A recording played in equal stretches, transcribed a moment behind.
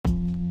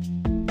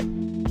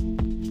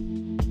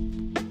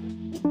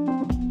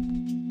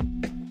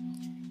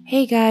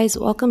Hey guys,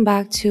 welcome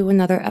back to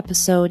another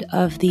episode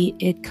of the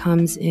It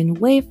Comes in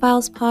Wave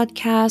Files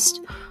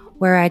podcast,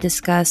 where I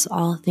discuss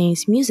all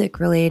things music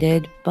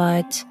related.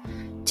 But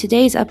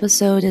today's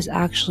episode is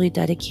actually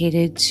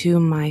dedicated to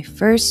my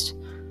first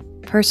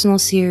personal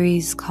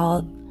series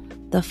called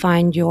the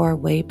Find Your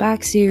Way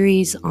Back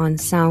series on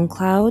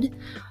SoundCloud.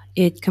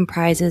 It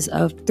comprises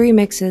of 3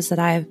 mixes that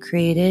I have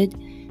created,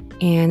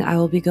 and I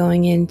will be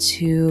going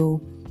into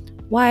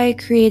why I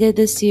created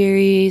the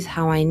series,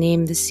 how I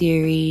named the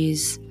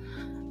series,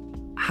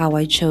 how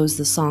I chose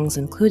the songs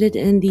included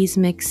in these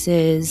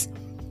mixes,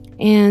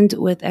 and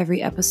with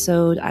every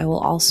episode, I will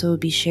also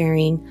be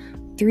sharing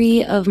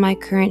 3 of my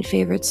current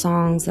favorite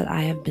songs that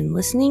I have been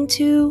listening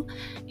to,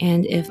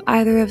 and if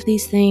either of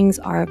these things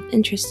are of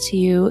interest to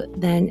you,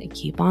 then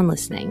keep on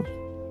listening.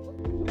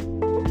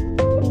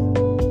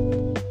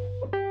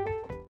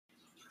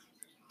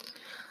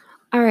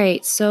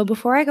 Alright, so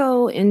before I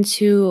go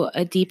into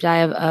a deep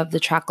dive of the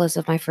track list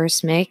of my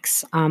first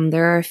mix,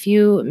 there are a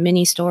few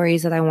mini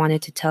stories that I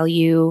wanted to tell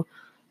you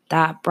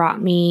that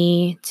brought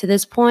me to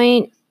this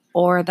point,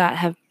 or that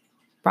have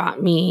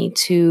brought me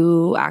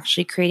to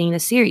actually creating the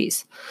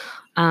series.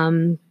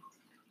 So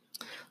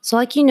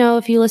like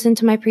if you listen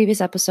to my previous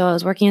episode, I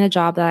was working at a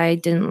job that I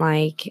didn't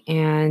like,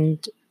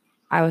 and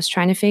I was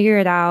trying to figure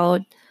it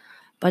out.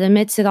 But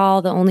amidst it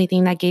all, the only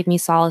thing that gave me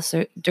solace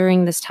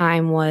during this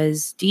time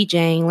was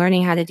DJing,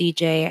 learning how to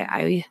DJ.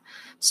 I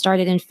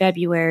started in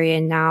February,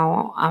 and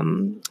now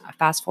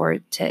fast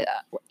forward to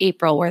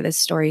April, where this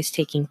story is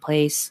taking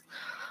place.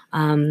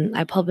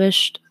 I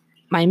published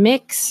my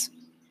mix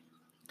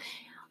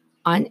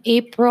on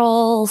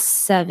April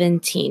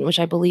 17, which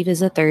I believe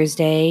is a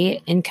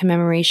Thursday, in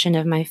commemoration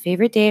of my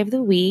favorite day of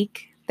the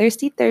week,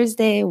 Thirsty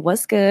Thursday.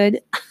 What's good?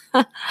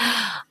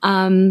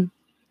 But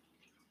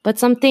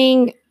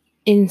something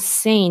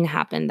insane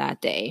happened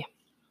that day.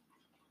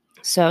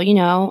 So,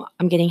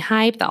 I'm getting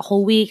hyped that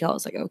whole week. I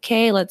was like,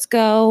 okay, let's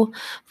go.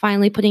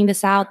 Finally putting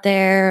this out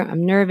there.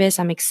 I'm nervous.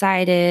 I'm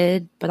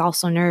excited, but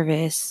also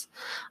nervous.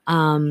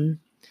 So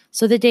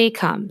the day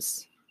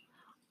comes.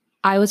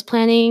 I was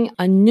planning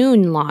a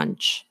noon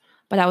launch,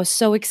 but I was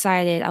so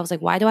excited. I was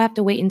like, why do I have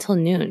to wait until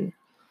noon?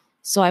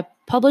 So I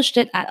published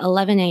it at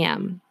 11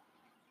 a.m.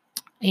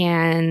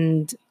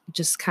 and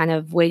just kind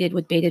of waited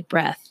with bated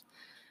breath.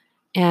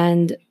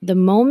 And the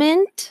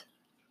moment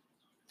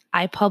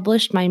I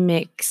published my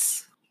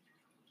mix,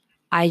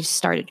 I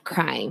started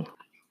crying.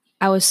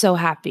 I was so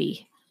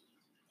happy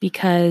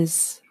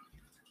because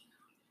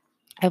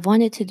I've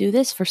wanted to do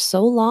this for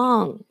so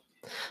long,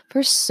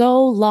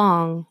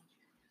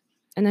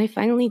 and I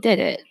finally did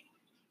it.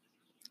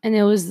 And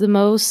it was the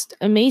most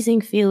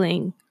amazing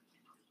feeling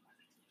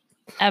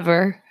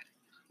ever.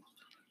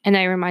 And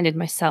I reminded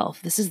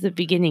myself, this is the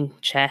beginning,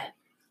 Che.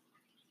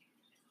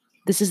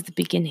 This is the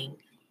beginning.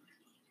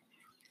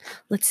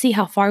 Let's see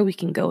how far we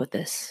can go with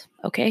this,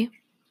 okay?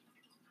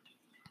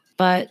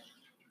 But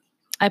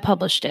I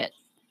published it.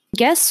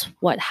 Guess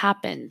what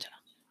happened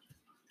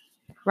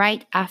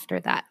right after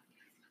that?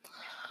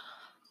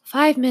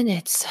 5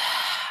 minutes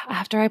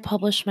after I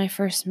published my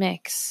first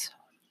mix,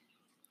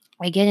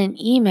 I get an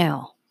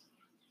email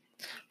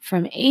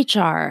from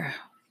HR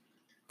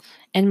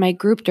and my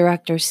group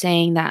director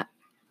saying that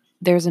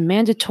there's a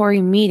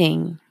mandatory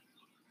meeting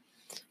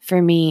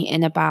for me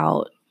in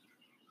about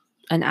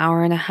an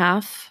hour and a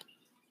half.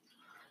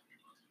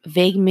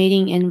 Vague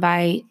meeting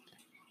invite.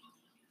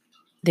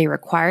 They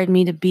required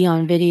me to be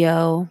on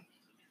video,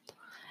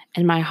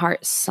 and my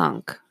heart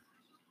sunk.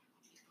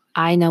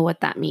 I know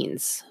what that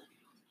means.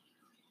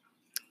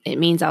 It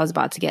means I was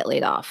about to get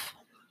laid off.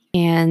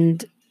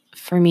 And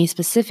for me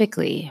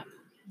specifically,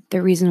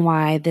 the reason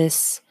why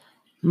this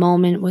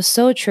moment was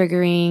so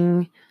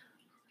triggering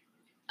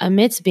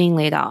amidst being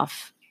laid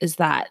off is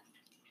that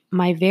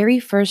my very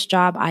first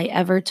job I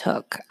ever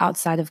took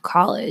outside of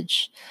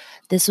college,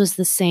 this was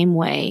the same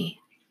way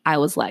I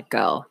was let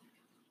go.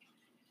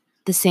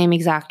 The same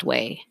exact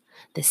way.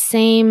 The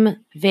same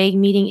vague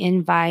meeting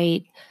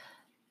invite.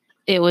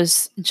 It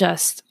was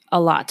just a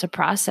lot to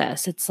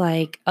process. It's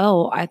like,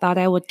 oh, I thought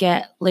I would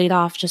get laid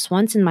off just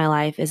once in my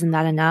life. Isn't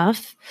that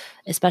enough?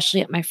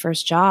 Especially at my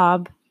first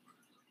job.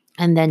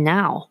 And then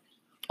now,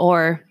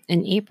 or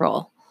in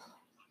April,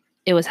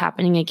 it was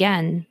happening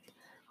again.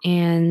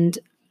 And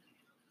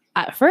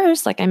at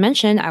first, like I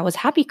mentioned, I was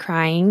happy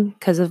crying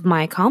because of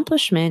my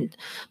accomplishment.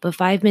 But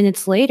 5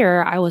 minutes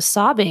later, I was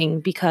sobbing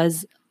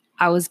because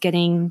I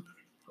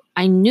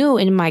knew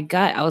in my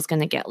gut I was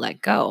going to get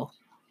let go.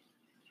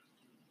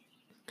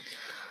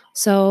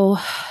 So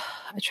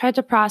I tried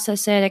to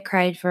process it. I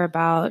cried for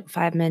about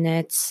 5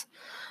 minutes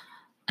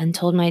and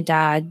told my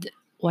dad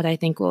what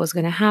was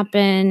going to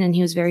happen. And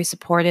he was very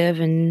supportive.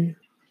 And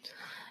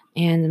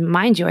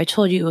mind you, I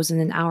told you it was in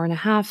an hour and a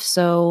half.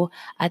 So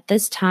at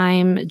this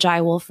time, Jai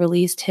Wolf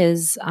released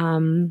his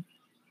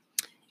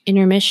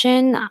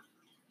intermission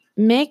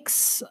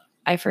mix.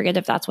 I forget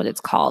if that's what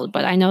it's called,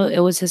 but I know it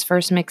was his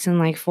first mix in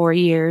like 4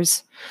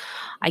 years.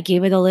 I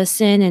gave it a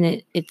listen,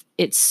 and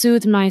it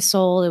soothed my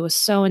soul. It was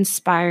so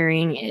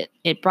inspiring.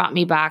 It brought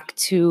me back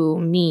to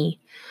me.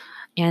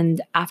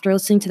 And after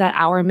listening to that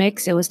hour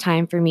mix, it was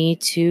time for me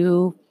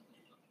to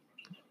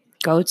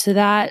go to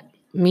that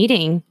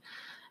meeting.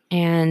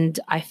 And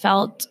I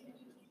felt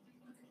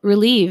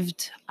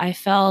relieved. I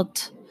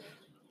felt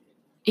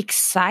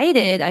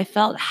excited. I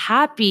felt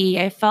happy.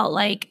 I felt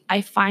like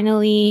I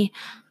finally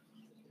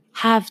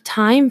have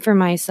time for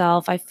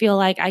myself. I feel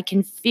like I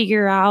can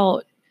figure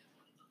out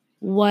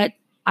what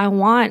I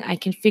want. I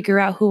can figure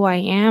out who I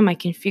am. I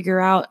can figure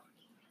out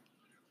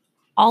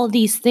all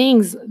these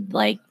things.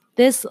 Like,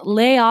 this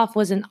layoff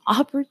was an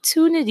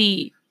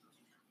opportunity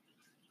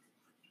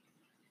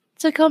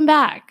to come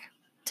back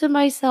to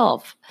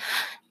myself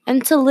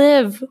and to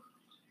live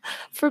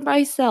for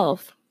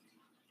myself.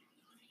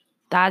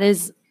 That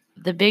is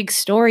the big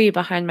story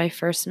behind my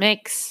first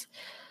mix.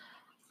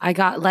 I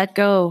got let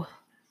go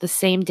the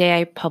same day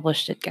I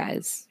published it,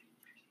 guys.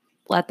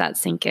 Let that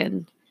sink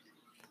in.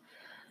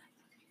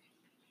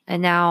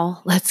 And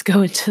now let's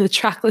go into the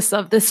track list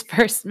of this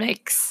first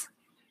mix.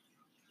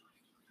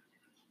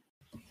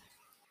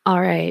 All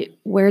right,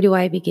 where do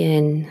I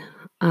begin?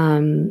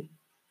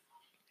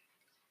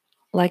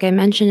 Like I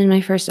mentioned in my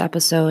first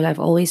episode,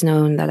 I've always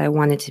known that I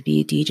wanted to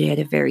be a DJ at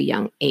a very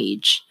young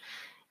age.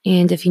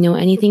 And if you know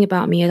anything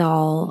about me at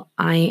all,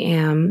 I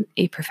am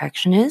a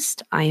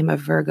perfectionist. I am a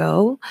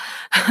Virgo.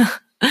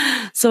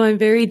 So I'm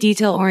very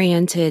detail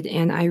oriented,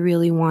 and I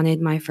really wanted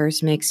my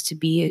first mix to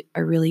be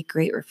a really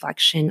great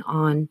reflection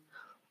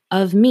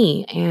of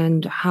me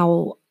and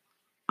how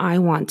I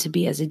want to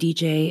be as a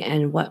DJ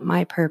and what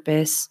my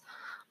purpose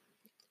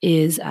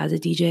is as a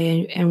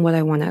DJ and what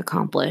I want to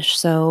accomplish.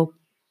 So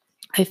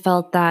I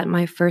felt that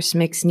my first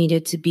mix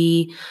needed to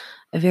be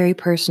a very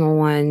personal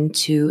one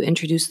to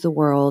introduce the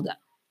world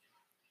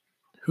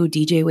who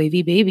DJ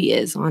Wavy Baby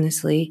is,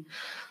 honestly.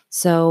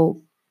 So,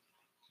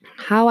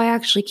 how I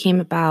actually came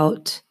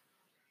about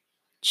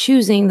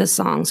choosing the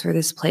songs for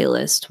this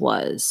playlist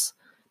was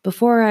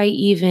before I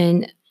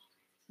even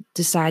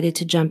decided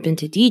to jump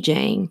into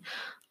DJing,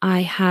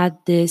 I had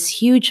this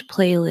huge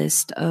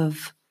playlist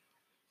of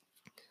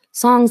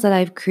songs that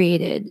I've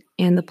created,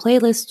 and the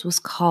playlist was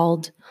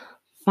called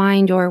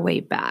Find Your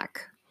Way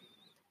Back.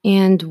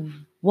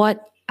 And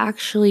what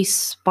actually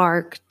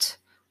sparked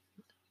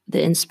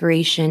the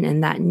inspiration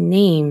and that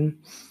name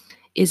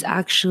is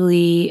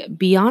actually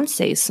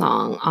Beyonce's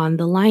song on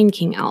the Lion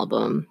King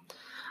album.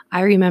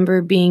 I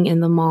remember being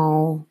in the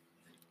mall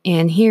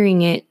and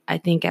hearing it, I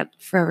think at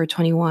Forever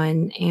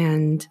 21.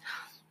 And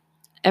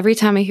every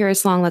time I hear a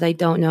song that I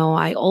don't know,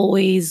 I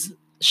always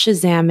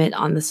Shazam it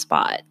on the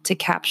spot to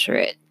capture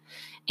it.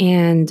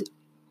 And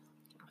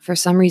for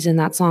some reason,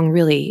 that song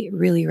really,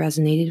 really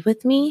resonated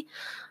with me,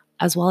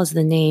 as well as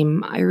the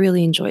name. I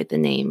really enjoyed the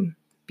name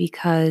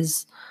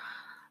because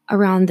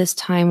around this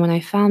time when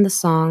I found the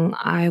song,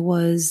 I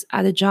was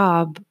at a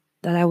job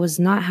that I was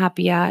not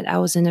happy at. I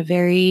was in a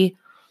very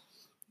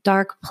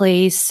dark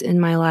place in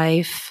my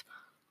life,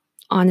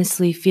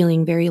 honestly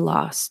feeling very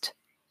lost.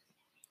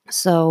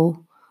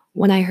 So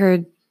when I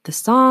heard the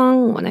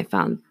song, when I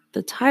found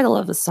the title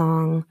of the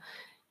song,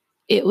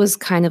 it was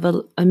kind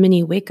of a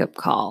mini wake-up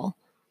call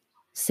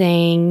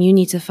saying, you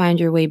need to find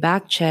your way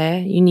back,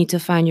 Che. You need to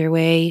find your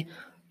way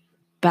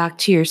back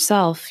to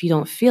yourself. You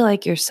don't feel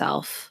like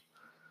yourself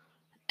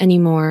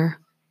anymore.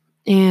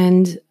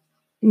 And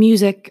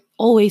music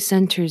always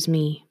centers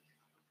me.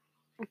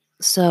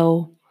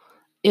 So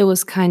it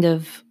was kind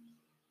of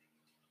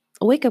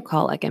a wake-up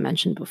call, like I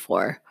mentioned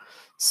before.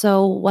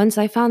 So once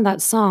I found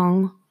that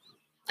song,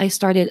 I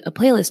started a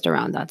playlist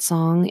around that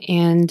song,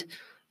 and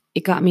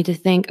it got me to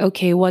think,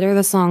 okay, what are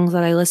the songs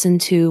that I listen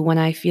to when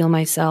I feel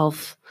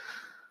myself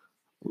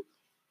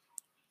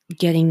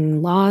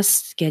getting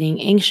lost,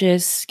 getting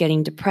anxious,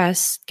 getting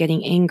depressed,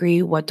 getting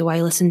angry? What do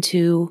I listen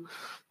to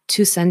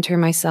center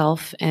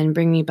myself and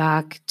bring me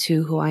back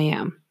to who I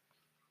am?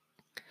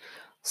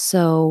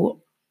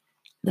 So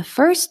the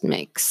first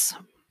mix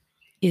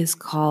is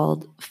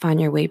called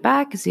Find Your Way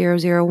Back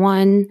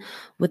 001,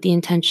 with the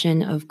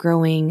intention of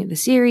growing the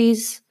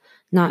series,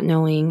 not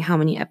knowing how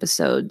many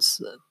episodes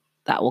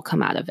that will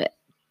come out of it.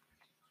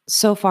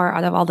 So far,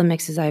 out of all the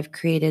mixes I've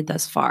created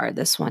thus far,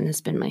 this one has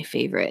been my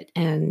favorite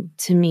and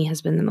to me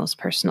has been the most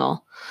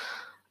personal.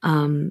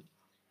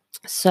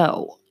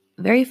 So,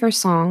 the very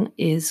first song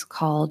is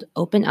called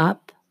Open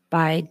Up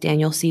by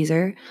Daniel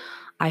Caesar.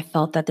 I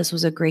felt that this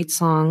was a great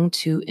song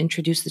to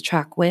introduce the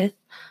track with,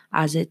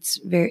 as it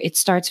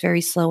starts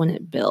very slow and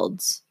it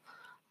builds.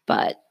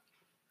 But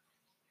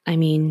I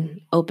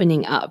mean,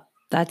 opening up,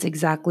 that's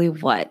exactly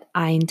what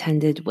I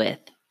intended with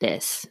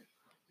this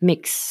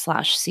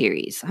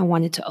mix/series. I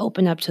wanted to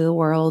open up to the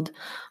world.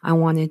 I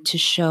wanted to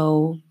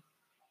show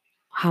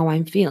how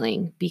I'm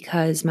feeling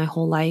because my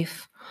whole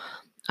life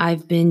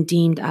I've been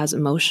deemed as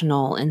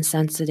emotional and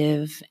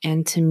sensitive.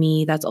 And to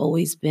me, that's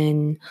always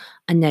been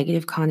a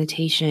negative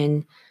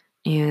connotation.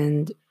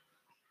 And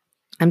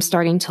I'm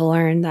starting to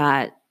learn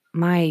that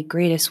my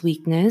greatest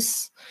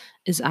weakness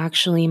is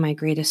actually my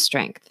greatest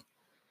strength.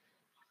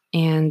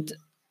 And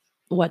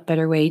what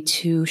better way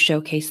to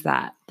showcase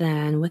that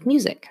than with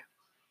music?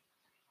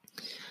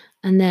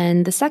 And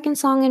then the second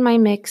song in my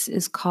mix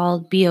is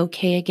called Be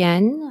Okay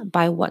Again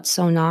by What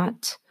So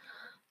Not.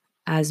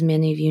 As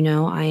many of you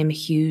know, I am a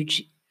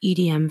huge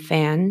EDM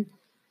fan,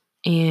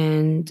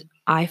 and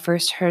I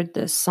first heard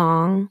this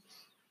song,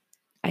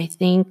 I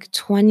think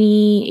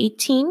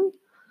 2018.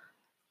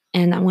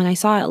 And when I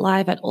saw it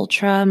live at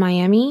Ultra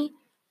Miami,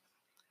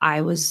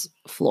 I was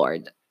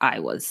floored. I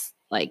was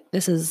like,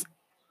 this is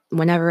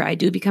whenever I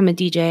do become a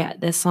DJ,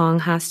 this song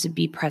has to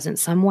be present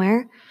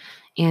somewhere.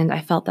 And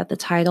I felt that the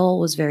title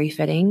was very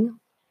fitting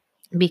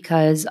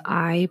because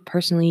I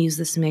personally use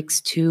this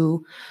mix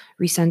to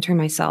recenter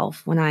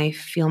myself when I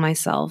feel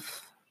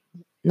myself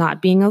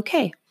not being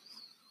okay.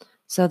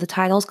 So the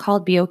title is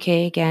called Be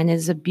Okay Again. It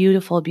is a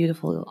beautiful,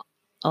 beautiful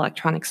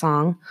electronic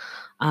song.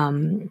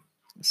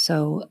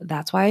 So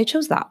that's why I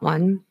chose that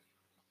one.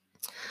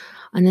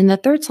 And then the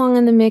third song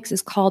in the mix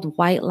is called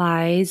White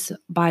Lies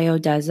by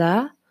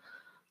Odessa.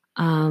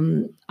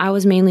 I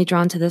was mainly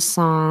drawn to this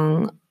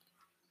song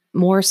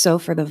more so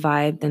for the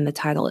vibe than the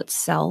title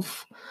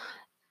itself.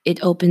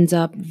 It opens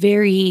up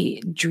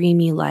very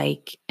dreamy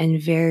like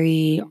and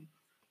very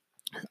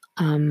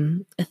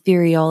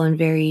ethereal and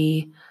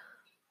very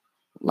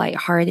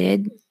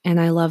lighthearted. And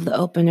I love the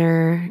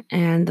opener,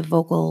 and the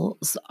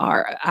vocals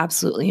are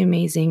absolutely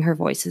amazing. Her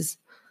voice is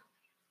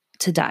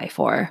to die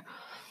for.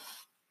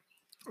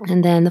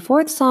 And then the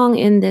fourth song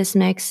in this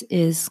mix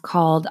is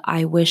called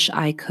I Wish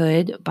I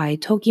Could by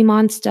Toki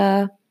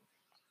Monsta.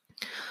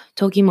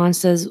 Toki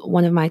Monsta is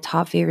one of my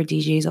top favorite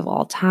DJs of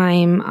all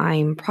time.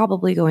 I'm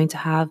probably going to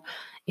have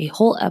a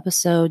whole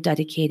episode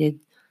dedicated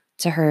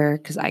to her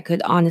because I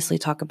could honestly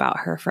talk about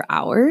her for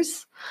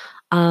hours.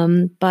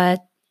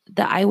 But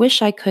the I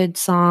Wish I Could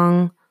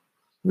song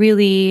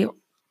really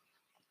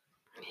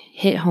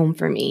hit home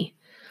for me.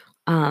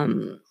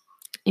 And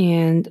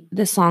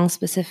this song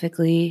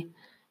specifically,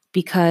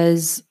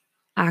 because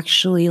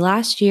actually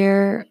last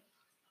year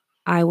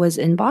I was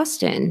in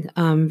Boston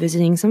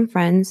visiting some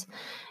friends,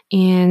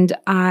 and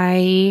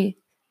I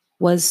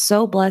was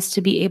so blessed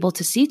to be able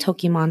to see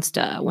Toki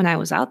Monsta when I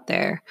was out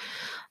there.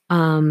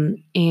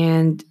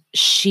 And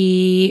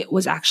she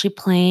was actually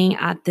playing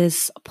at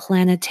this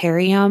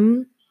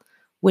planetarium,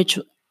 which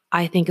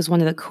I think is one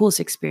of the coolest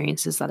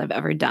experiences that I've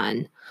ever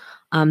done.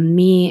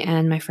 Me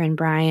and my friend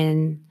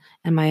Brian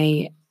and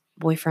my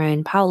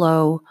boyfriend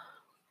Paolo,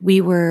 we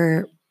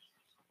were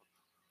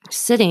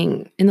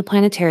sitting in the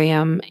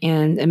planetarium,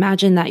 and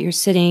imagine that you're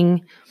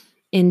sitting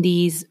in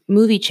these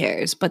movie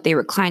chairs, but they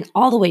recline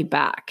all the way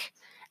back.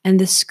 And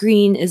the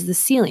screen is the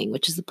ceiling,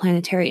 which is the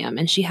planetarium.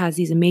 And she has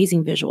these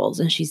amazing visuals,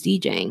 and she's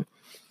DJing.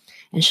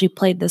 And she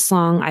played the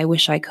song I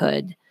Wish I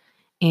Could.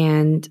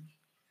 And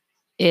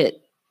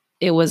it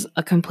was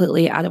a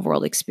completely out of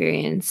world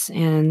experience.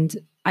 And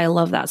I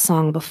love that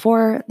song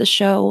before the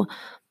show,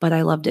 but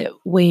I loved it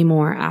way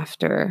more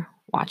after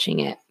watching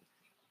it.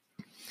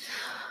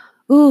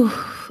 Ooh,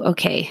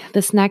 okay.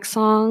 This next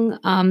song,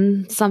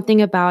 Something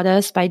About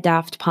Us by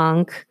Daft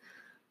Punk.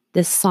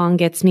 This song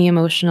gets me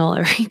emotional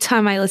every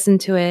time I listen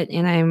to it,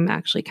 and I'm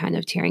actually kind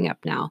of tearing up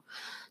now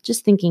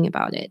just thinking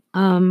about it.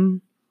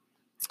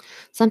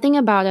 Something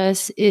About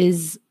Us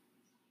is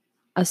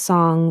a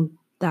song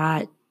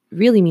that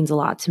really means a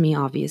lot to me,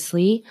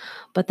 obviously.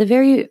 But the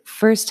very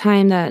first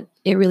time that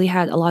it really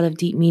had a lot of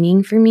deep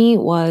meaning for me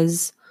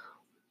was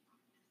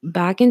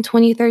back in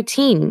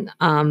 2013,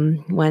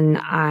 when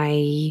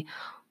I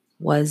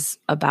was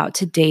about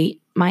to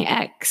date my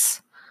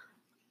ex.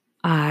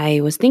 I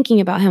was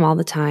thinking about him all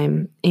the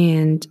time,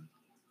 and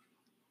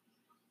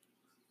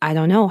I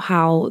don't know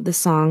how the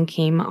song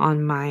came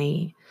on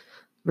my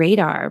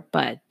radar,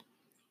 but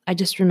I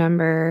just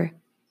remember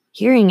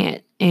hearing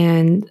it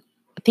and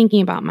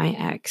thinking about my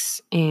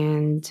ex.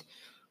 And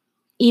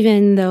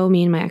even though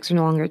me and my ex are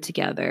no longer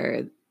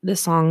together, the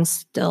song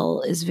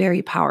still is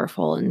very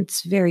powerful, and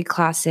it's very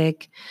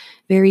classic,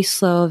 very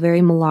slow,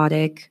 very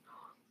melodic.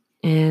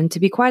 And to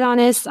be quite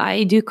honest,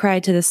 I do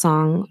cry to this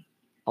song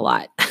a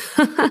lot.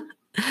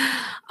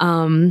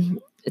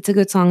 It's a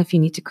good song if you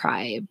need to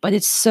cry, but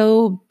it's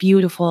so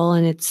beautiful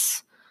and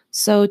it's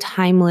so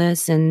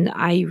timeless. And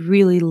I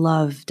really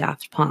love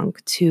Daft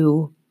Punk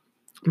to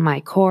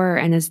my core,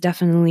 and is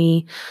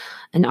definitely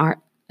an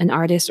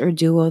artist or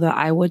duo that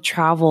I would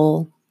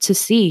travel to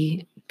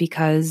see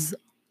because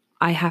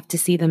I have to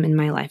see them in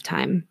my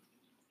lifetime.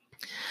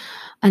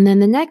 And then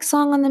the next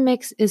song on the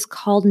mix is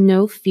called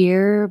No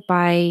Fear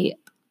by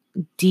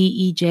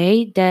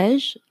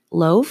Dej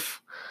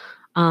Loaf.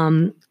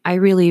 I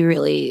really,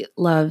 really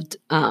loved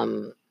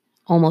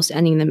almost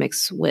ending the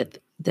mix with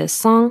this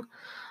song.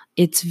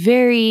 It's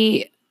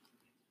very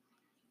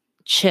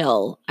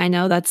chill. I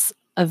know that's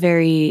a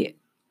very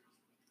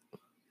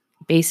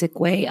basic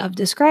way of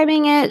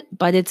describing it,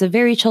 but it's a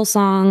very chill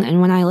song. And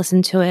when I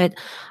listen to it,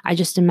 I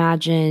just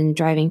imagine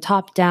driving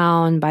top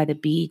down by the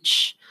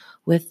beach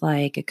with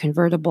like a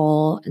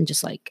convertible and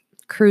just like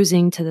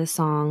cruising to this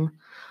song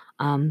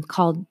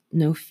called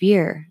No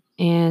Fear.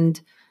 And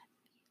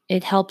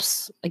it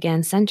helps,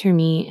 again, center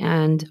me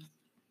and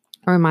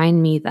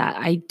remind me that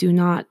I do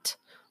not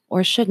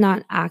or should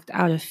not act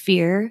out of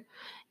fear,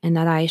 and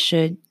that I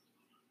should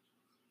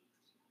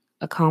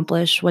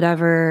accomplish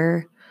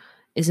whatever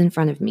is in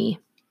front of me.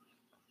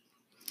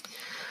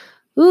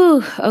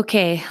 Ooh,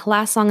 okay.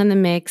 Last song in the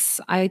mix.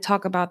 I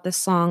talk about this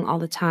song all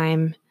the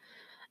time.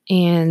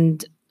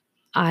 And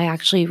I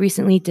actually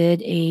recently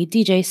did a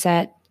DJ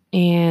set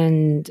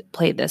and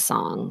played this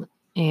song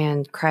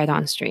and cried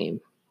on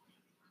stream.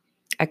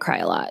 I cry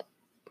a lot.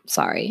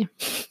 Sorry.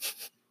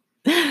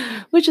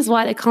 Which is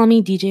why they call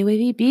me DJ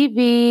Wavy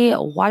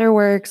BB,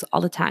 Waterworks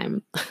all the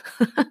time.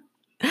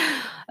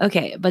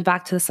 Okay, but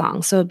back to the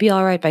song. So Be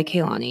Alright by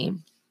Kehlani.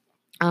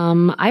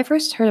 I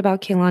first heard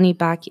about Kehlani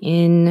back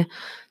in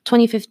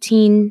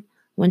 2015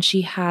 when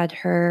she had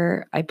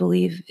her, I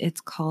believe it's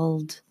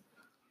called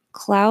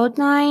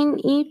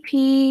Cloud9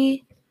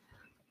 EP.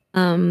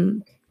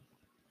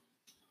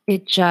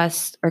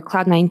 Or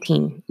Cloud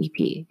 19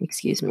 EP,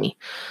 excuse me.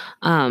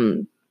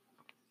 And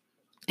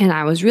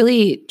I was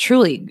really,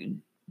 truly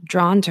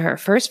drawn to her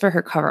first for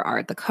her cover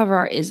art. The cover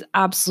art is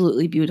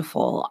absolutely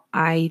beautiful.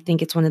 I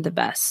think it's one of the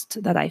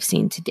best that I've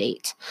seen to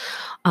date.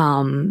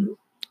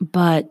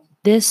 But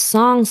this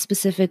song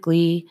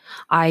specifically,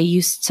 I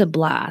used to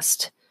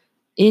blast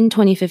in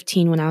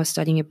 2015 when I was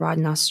studying abroad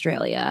in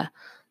Australia.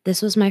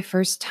 This was my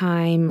first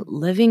time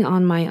living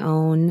on my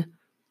own,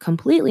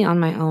 completely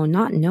on my own,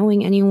 not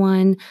knowing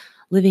anyone,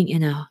 living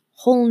in a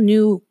whole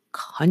new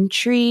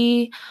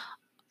country,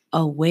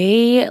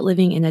 away,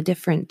 living in a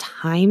different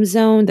time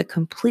zone, the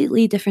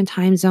completely different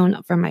time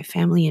zone from my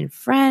family and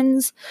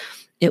friends.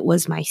 It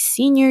was my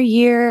senior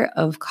year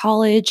of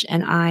college,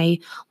 and I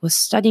was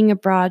studying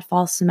abroad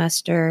fall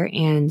semester,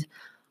 and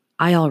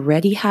I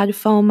already had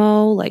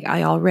FOMO. Like,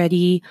 I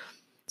already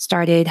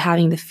started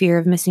having the fear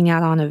of missing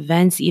out on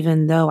events,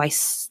 even though I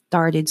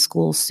started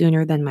school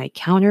sooner than my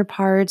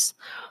counterparts.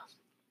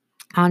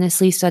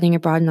 Honestly, studying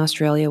abroad in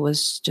Australia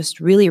was just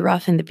really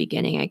rough in the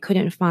beginning. I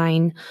couldn't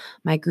find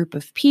my group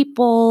of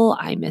people.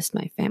 I missed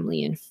my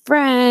family and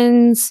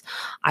friends.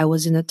 I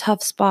was in a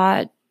tough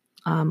spot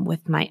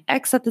with my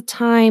ex at the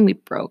time. We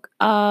broke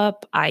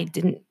up. I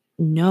didn't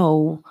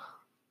know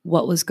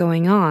what was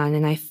going on,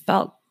 and I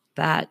felt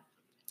that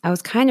I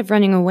was kind of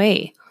running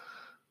away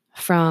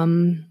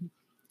from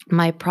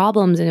my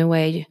problems in a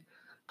way.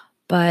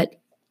 But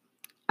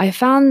I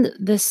found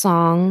this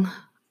song,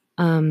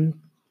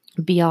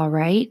 Be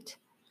Alright,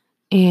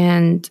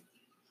 and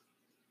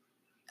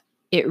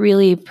it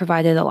really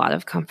provided a lot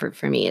of comfort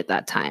for me at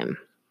that time.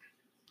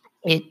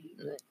 It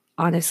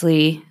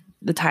honestly,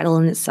 the title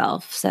in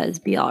itself says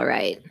Be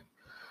Alright.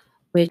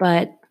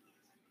 But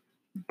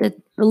the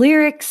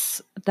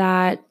lyrics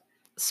that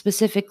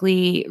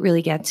specifically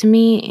really get to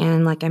me,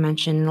 and like I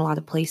mentioned, in a lot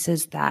of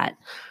places that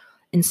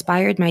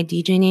inspired my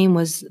DJ name,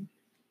 was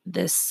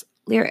this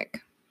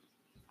lyric.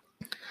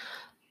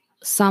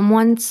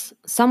 Someone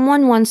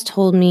once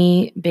told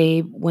me,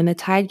 babe, when the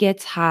tide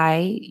gets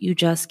high, you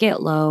just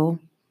get low.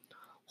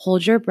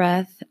 Hold your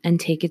breath and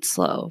take it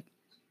slow.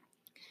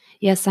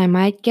 Yes, I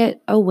might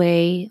get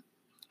away,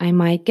 I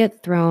might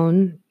get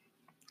thrown,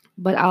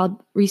 but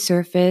I'll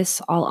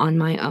resurface all on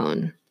my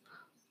own.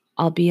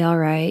 I'll be all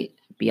right,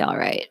 be all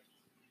right.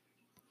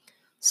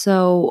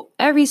 So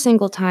every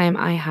single time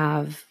I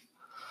have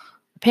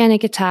a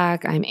panic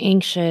attack, I'm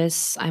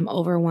anxious, I'm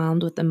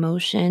overwhelmed with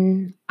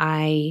emotion,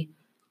 I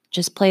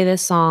just play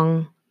this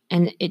song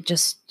and it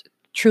just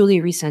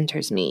truly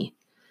recenters me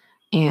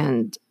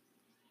and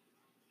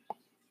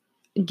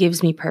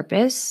gives me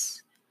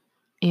purpose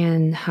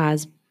and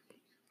has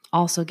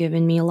also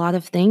given me a lot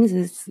of things.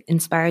 It's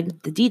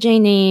inspired the DJ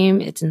name,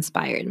 it's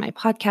inspired my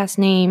podcast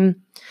name.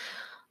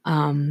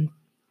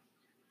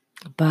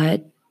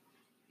 But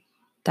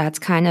that's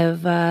kind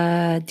of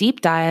a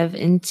deep dive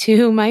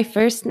into my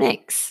first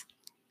mix.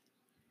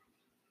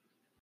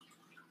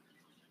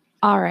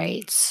 All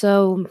right,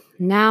 so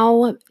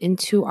now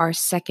into our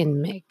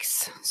second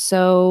mix.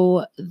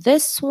 So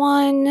this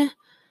one's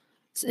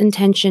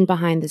intention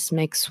behind this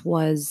mix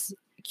was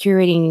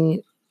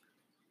curating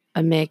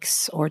a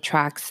mix or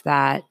tracks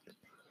that,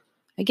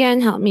 again,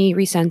 help me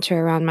recenter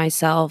around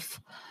myself,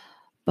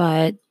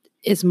 but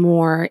is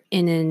more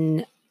in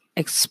an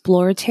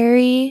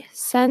exploratory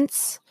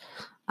sense.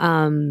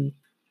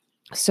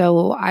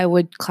 So I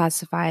would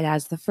classify it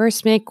as the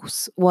first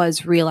mix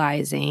was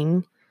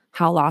realizing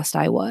how lost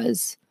I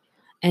was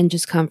and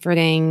just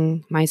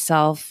comforting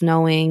myself,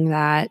 knowing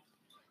that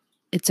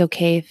it's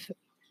okay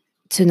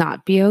to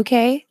not be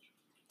okay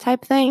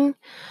type thing.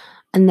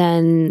 And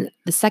then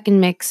the second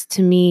mix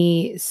to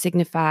me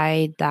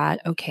signified that,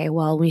 okay,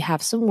 well, we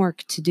have some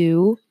work to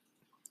do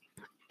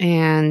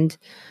and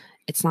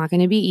it's not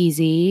going to be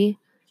easy,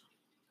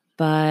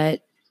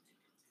 but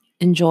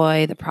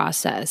enjoy the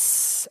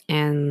process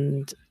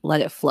and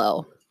let it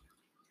flow.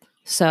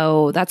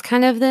 So that's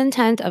kind of the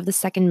intent of the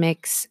second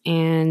mix.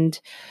 And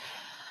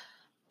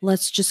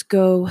let's just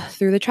go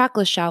through the track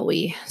list, shall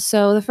we?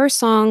 So the first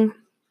song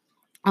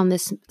on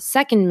this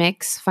second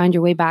mix, Find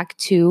Your Way Back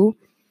To,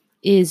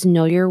 is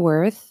Know Your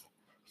Worth,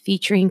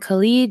 featuring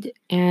Khalid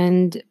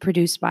and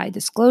produced by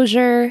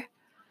Disclosure.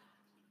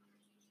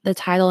 The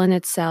title in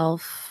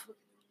itself,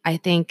 I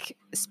think,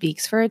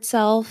 speaks for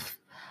itself.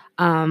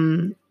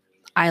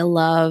 I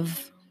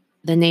love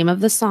the name of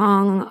the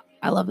song.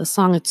 I love the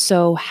song. It's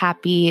so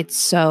happy. It's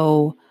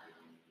so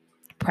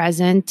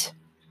present.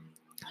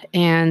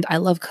 And I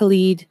love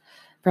Khalid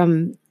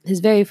from his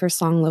very first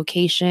song,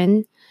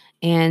 Location.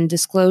 And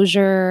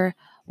Disclosure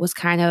was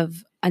kind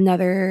of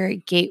another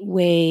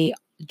gateway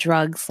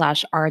drug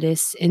slash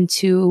artist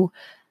into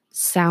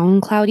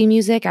sound cloudy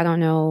music. I don't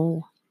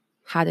know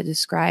how to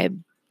describe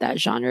that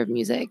genre of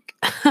music,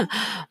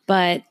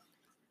 but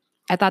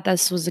I thought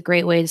this was a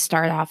great way to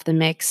start off the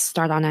mix,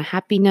 start on a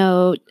happy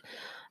note.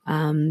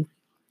 And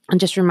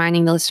just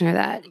reminding the listener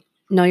that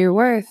know your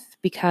worth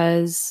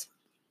because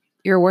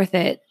you're worth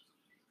it.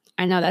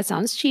 I know that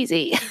sounds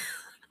cheesy,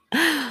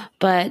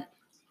 but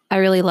I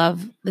really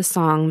love the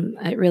song.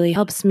 It really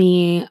helps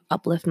me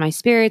uplift my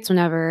spirits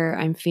whenever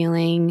I'm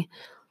feeling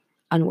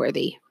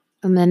unworthy.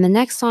 And then the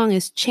next song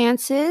is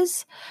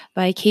Chances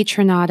by Kate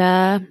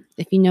Trinata.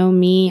 If you know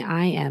me,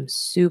 I am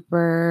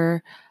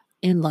super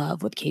in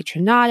love with Kate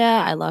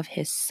Trinata. I love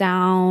his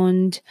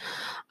sound.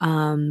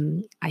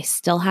 I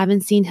still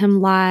haven't seen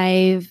him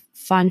live.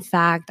 Fun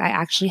fact, I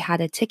actually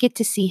had a ticket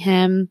to see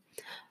him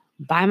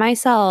by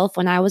myself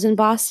when I was in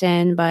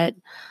Boston, but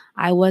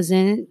I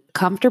wasn't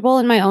comfortable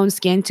in my own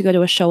skin to go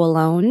to a show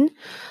alone.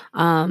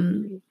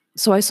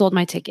 So I sold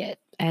my ticket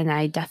and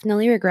I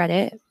definitely regret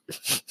it.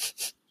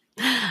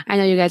 I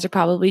know you guys are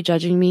probably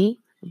judging me,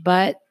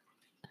 but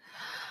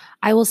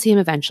I will see him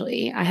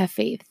eventually. I have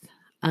faith.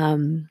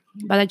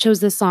 But I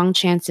chose this song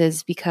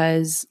Chances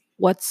because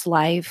what's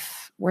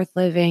life worth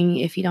living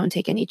if you don't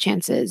take any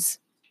chances?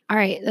 All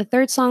right, the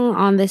third song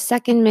on this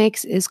second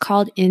mix is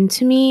called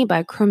Into Me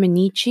by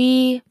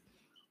Chromanichi.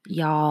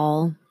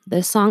 Y'all,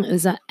 this song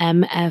is a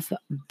MF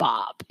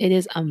bop. It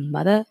is a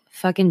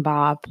motherfucking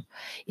bop.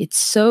 It's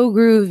so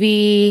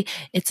groovy.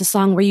 It's a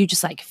song where you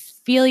just like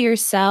feel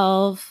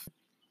yourself.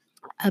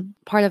 A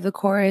part of the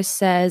chorus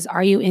says,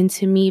 "Are you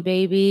into me,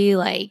 baby?"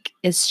 Like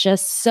it's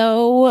just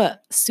so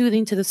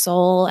soothing to the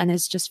soul and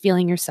it's just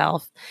feeling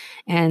yourself.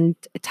 And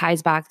it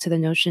ties back to the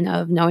notion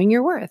of knowing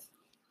your worth.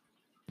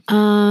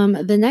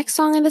 The next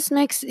song in this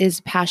mix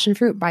is Passion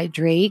Fruit by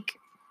Drake.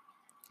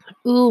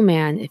 Ooh,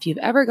 man, if you've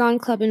ever gone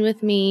clubbing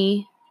with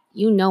me,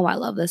 you know I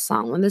love this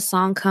song. When this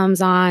song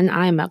comes on,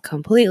 I'm a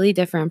completely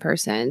different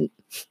person.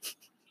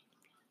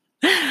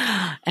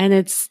 And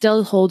it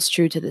still holds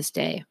true to this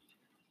day.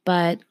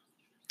 But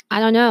I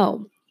don't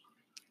know.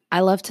 I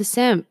love to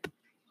simp.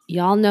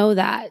 Y'all know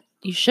that.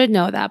 You should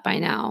know that by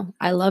now.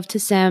 I love to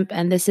simp,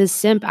 and this is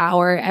simp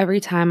hour every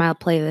time I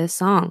play this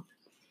song.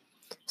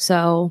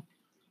 So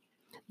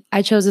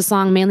I chose the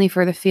song mainly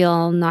for the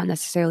feel, not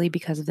necessarily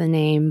because of the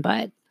name,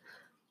 but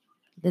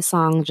this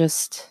song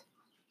just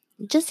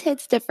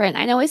hits different.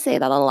 I know I say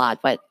that a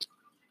lot, but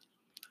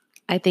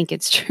I think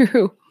it's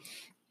true.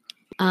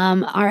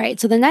 All right,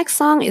 so the next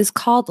song is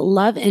called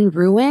Love in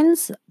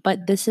Ruins,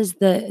 but this is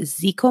the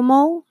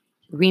Zikomo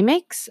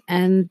remix,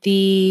 and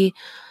the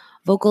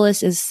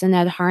vocalist is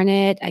Sinead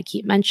Harnett. I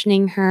keep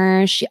mentioning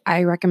her.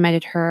 I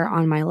recommended her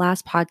on my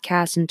last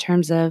podcast in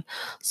terms of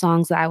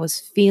songs that I was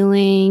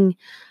feeling,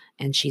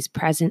 and she's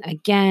present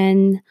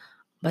again.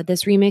 But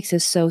this remix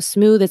is so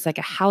smooth. It's like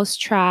a house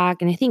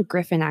track, and I think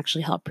Griffin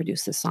actually helped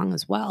produce this song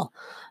as well.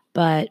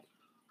 But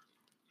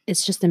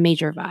it's just a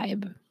major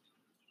vibe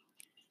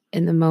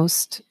in the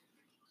most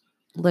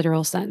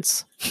literal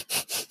sense.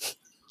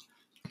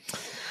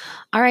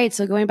 All right,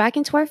 so going back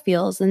into our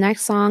feels, the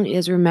next song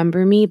is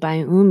Remember Me by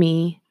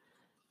Umi.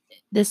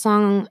 This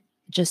song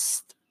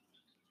just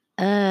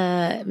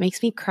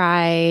makes me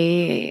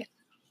cry.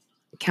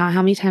 Count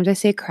how many times I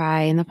say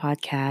cry in the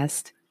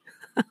podcast.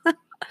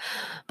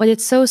 But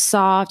it's so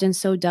soft and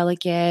so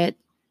delicate,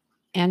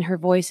 and her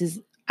voice is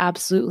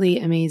absolutely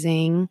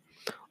amazing.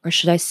 Or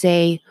should I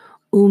say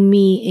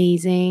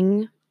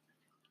amazing?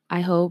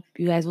 I hope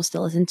you guys will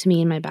still listen to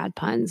me and my bad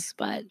puns,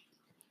 but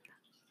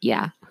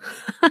yeah.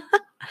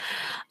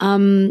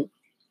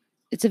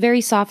 It's a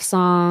very soft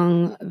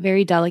song,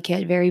 very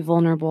delicate, very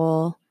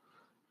vulnerable.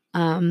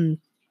 And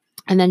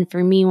then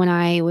for me, when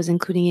I was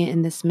including it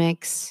in this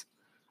mix,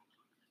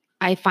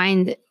 I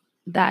find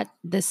that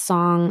this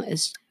song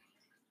is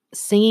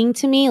singing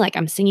to me, like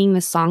I'm singing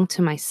this song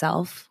to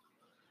myself,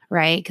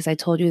 right? Because I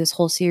told you this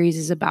whole series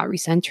is about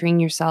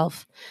recentering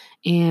yourself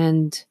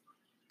and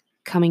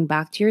coming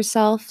back to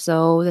yourself.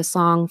 So the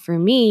song for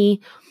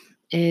me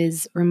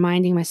is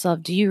reminding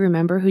myself, do you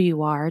remember who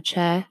you are,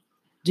 Che?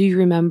 Do you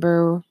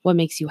remember what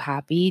makes you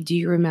happy? Do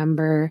you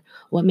remember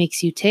what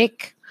makes you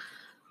tick?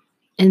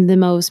 In the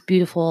most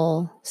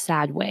beautiful,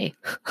 sad way.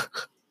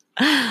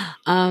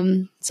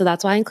 So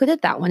that's why I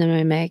included that one in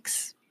my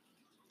mix.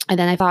 And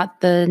then I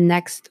thought the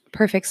next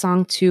perfect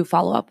song to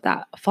follow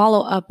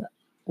up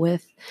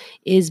with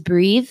is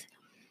Breathe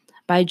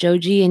by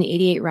Joji and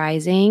 88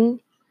 Rising.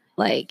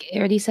 Like it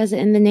already says it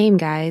in the name,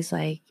 guys.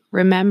 Like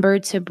remember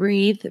to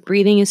breathe.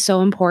 Breathing is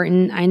so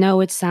important. I know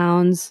it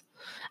sounds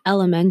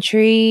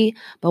elementary,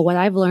 but what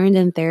I've learned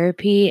in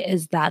therapy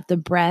is that the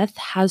breath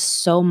has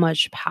so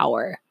much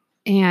power.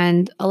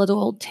 And a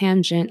little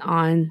tangent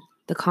on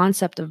the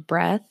concept of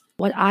breath.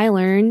 What I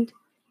learned,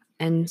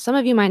 and some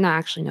of you might not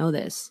actually know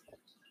this,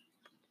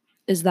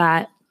 is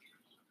that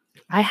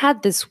I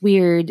had this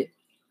weird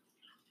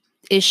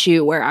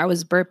issue where I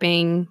was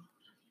burping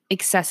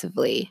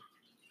excessively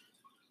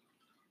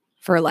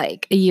for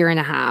like a year and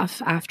a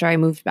half after I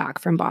moved back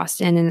from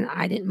Boston,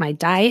 and my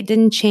diet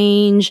didn't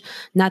change.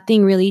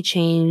 Nothing really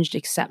changed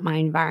except my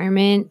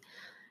environment.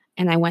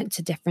 And I went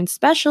to different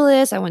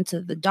specialists. I went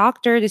to the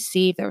doctor to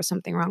see if there was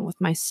something wrong with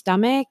my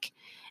stomach.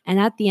 And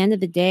at the end of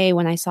the day,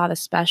 when I saw the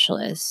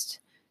specialist,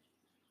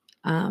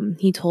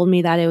 he told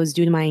me that it was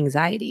due to my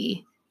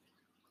anxiety,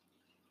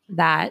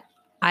 that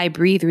I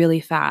breathe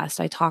really fast,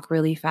 I talk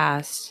really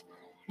fast.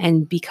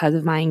 And because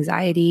of my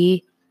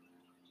anxiety,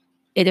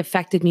 it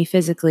affected me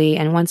physically.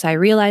 And once I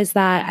realized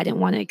that, I didn't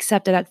want to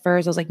accept it at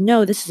first. I was like,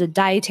 no, this is a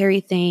dietary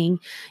thing,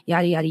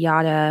 yada, yada,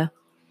 yada.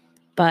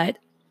 But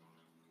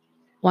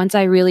once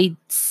I really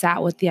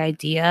sat with the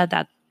idea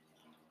that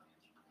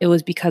it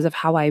was because of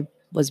how I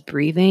was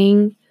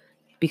breathing,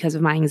 because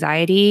of my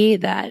anxiety,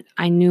 that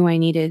I knew I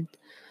needed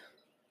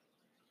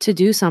to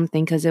do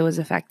something because it was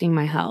affecting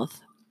my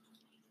health.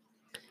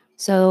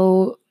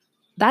 So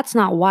that's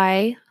not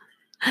why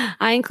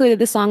I included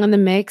the song in the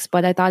mix,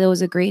 but I thought it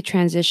was a great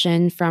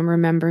transition from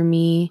Remember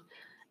Me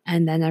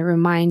and then a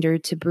reminder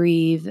to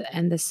breathe.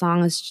 And the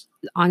song is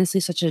honestly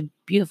such a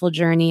beautiful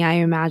journey. I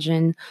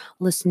imagine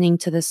listening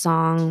to the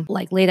song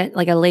like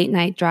a late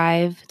night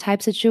drive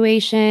type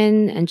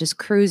situation and just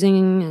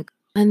cruising.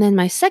 And then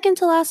my second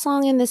to last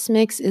song in this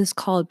mix is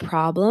called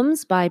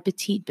Problems by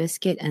Petite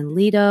Biscuit and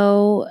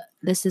Lido.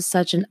 This is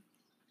such an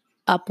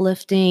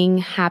uplifting,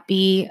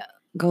 happy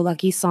go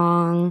lucky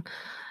song.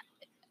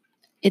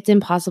 It's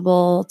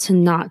impossible to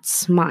not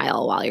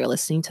smile while you're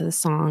listening to the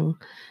song.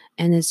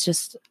 And it's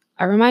just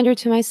a reminder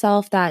to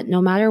myself that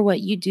no matter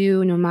what you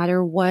do, no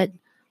matter what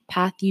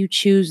path you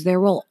choose, there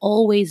will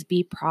always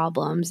be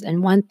problems.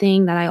 And one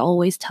thing that I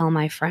always tell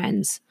my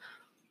friends,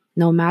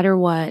 no matter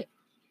what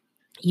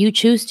you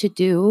choose to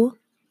do,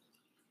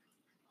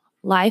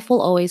 life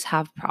will always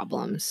have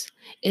problems.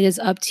 It is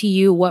up to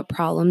you what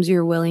problems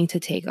you're willing to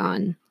take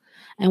on.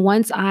 And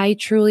once I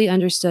truly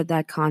understood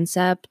that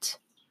concept,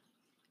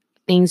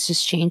 things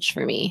just changed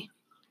for me.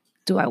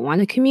 Do I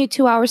want to commute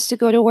 2 hours to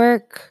go to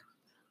work?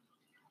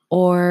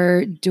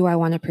 Or do I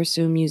want to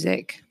pursue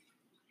music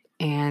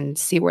and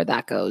see where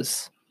that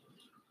goes?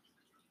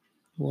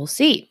 We'll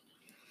see.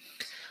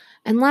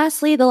 And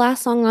lastly, the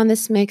last song on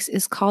this mix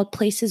is called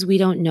Places We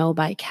Don't Know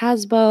by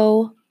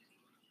Casbo.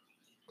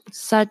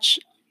 Such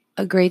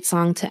a great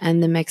song to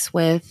end the mix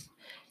with.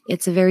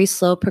 It's a very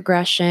slow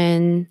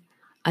progression.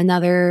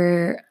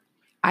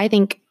 I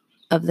think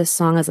of this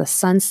song as a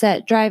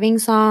sunset driving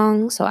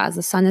song. So as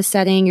the sun is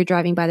setting, you're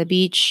driving by the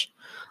beach.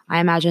 I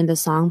imagine the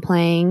song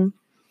playing.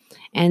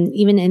 And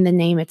even in the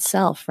name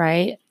itself,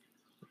 right?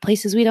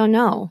 Places we don't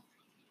know.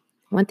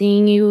 One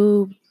thing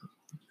you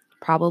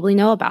probably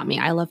know about me,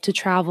 I love to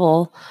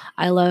travel.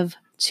 I love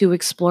to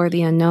explore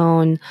the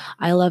unknown.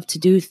 I love to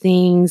do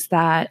things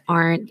that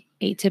aren't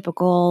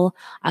atypical.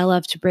 I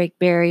love to break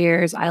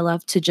barriers. I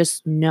love to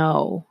just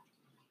know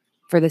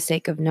for the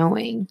sake of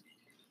knowing.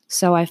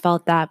 So I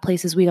felt that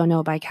Places We Don't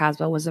Know by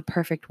Casbo was a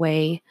perfect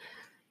way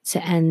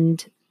to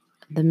end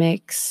the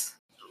mix.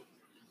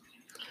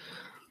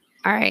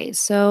 All right,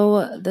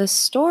 so the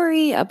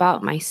story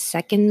about my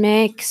second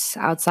mix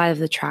outside of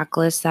the track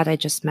list that I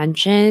just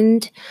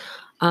mentioned,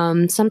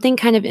 something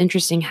kind of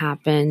interesting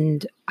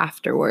happened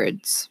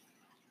afterwards.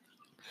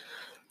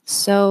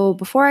 So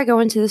before I go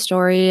into the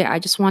story, I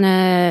just want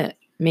to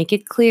make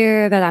it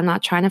clear that I'm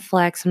not trying to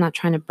flex. I'm not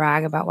trying to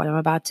brag about what I'm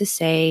about to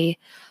say.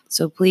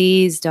 So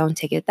please don't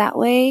take it that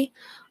way.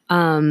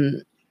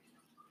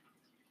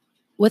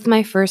 With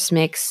my first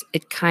mix,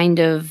 it kind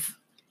of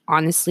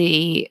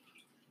honestly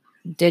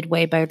did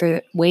way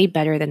better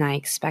than I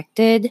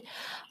expected.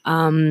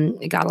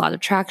 It got a lot of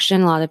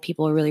traction. A lot of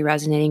people were really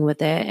resonating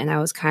with it. And I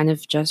was kind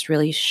of just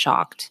really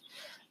shocked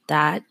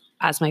that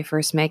as my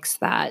first mix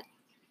that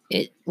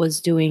it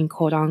was doing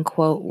quote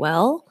unquote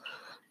well.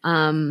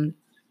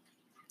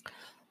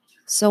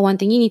 So one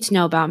thing you need to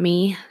know about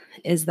me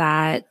is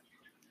that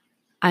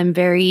I'm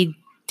very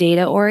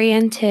data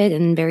oriented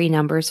and very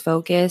numbers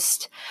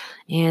focused.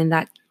 And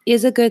that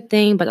is a good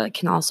thing, but it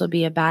can also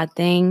be a bad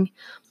thing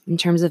in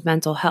terms of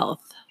mental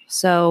health.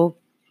 So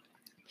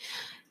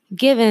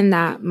given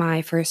that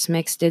my first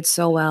mix did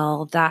so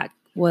well, that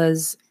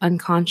was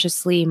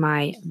unconsciously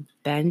my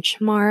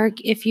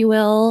benchmark, if you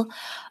will,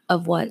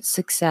 of what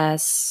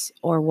success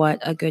or what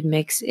a good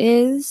mix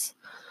is.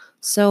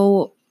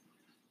 So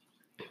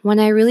when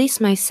I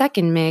released my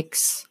second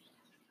mix,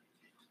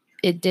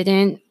 it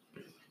didn't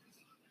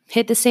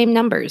hit the same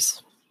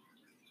numbers.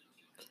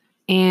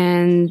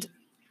 And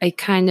I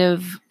kind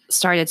of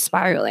started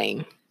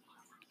spiraling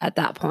at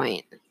that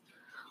point.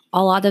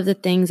 A lot of the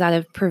things that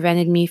have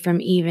prevented me from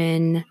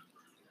even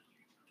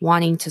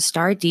wanting to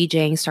start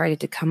DJing started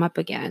to come up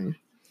again.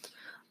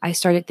 I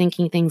started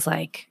thinking things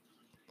like,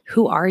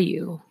 who are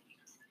you?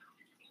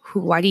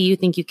 Why do you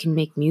think you can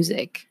make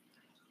music?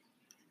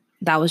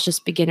 That was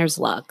just beginner's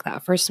luck.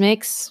 That first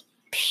mix,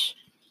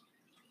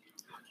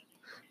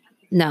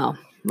 no,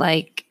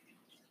 like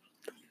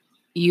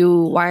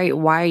why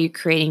are you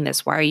creating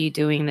this? Why are you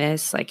doing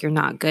this? Like, you're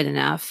not good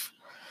enough.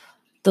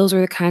 Those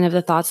were kind of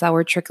the thoughts that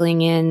were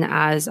trickling in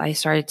as I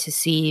started to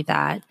see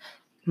that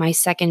my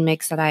second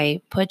mix that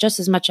I put just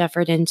as much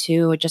effort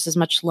into, just as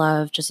much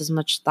love, just as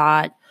much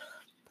thought,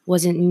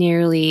 wasn't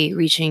nearly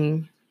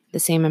reaching the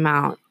same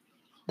amount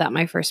that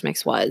my first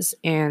mix was.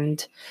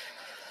 And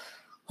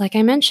like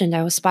I mentioned,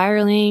 I was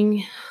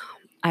spiraling.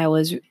 I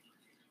was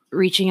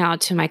reaching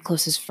out to my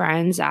closest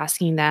friends,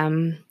 asking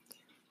them,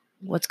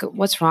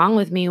 what's wrong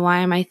with me? Why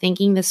am I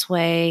thinking this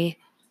way?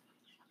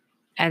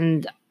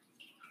 And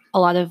a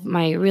lot of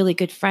my really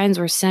good friends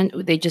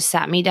they just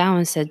sat me down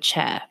and said,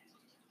 Che,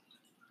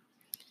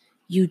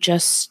 you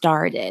just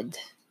started.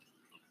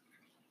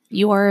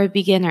 You are a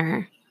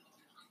beginner.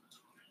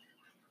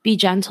 Be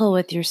gentle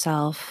with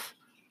yourself.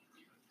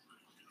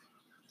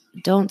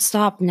 Don't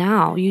stop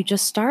now. You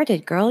just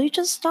started, girl. You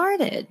just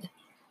started.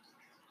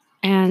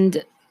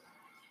 And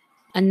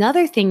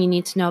another thing you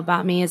need to know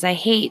about me is I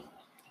hate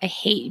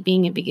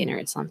being a beginner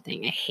at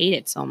something. I hate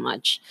it so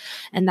much.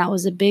 And that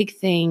was a big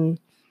thing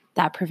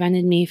that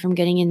prevented me from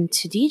getting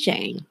into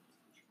DJing.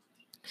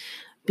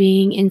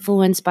 Being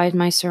influenced by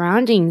my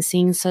surroundings,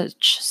 seeing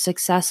such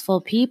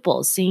successful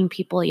people, seeing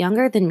people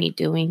younger than me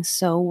doing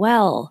so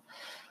well,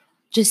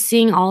 just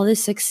seeing all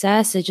this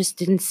success, it just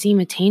didn't seem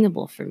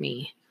attainable for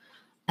me.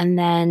 And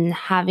then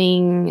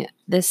having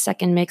this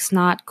second mix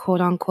not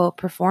quote unquote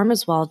perform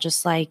as well,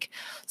 just like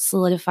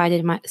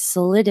solidified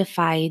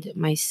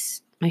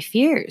my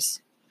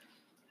fears.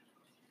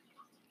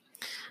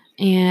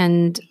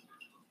 And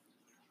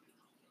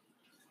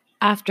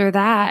after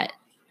that,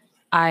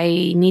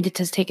 I needed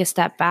to take a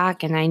step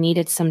back and I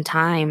needed some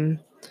time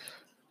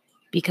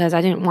because I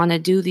didn't want to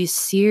do these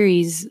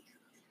series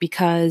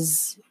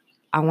because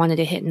I wanted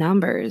to hit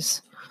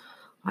numbers.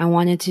 I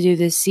wanted to do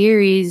this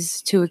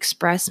series to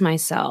express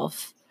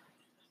myself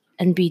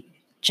and be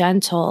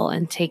gentle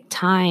and take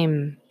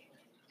time,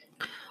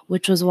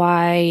 which was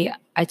why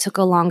I took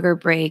a longer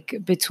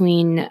break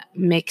between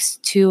mix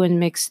 2 and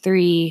mix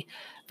 3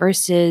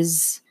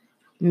 versus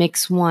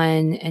mix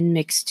 1 and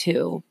mix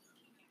 2.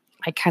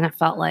 I kind of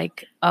felt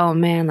like, oh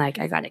man, like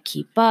I got to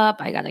keep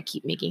up. I got to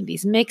keep making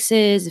these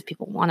mixes. If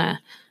people want to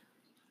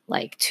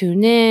like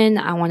tune in,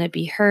 I want to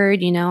be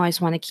heard, I just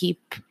want to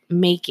keep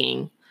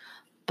making.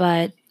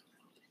 But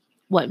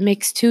what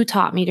mix 2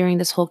 taught me during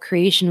this whole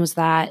creation was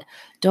that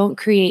don't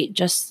create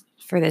just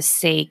for the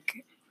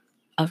sake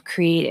of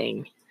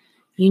creating.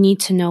 You need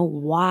to know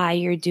why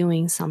you're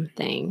doing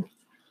something,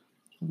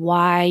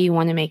 why you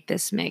want to make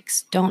this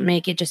mix. Don't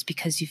make it just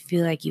because you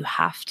feel like you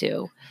have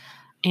to.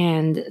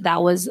 And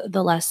that was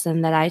the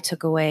lesson that I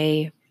took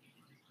away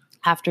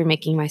after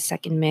making my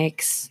second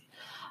mix.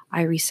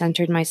 I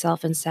recentered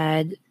myself and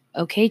said,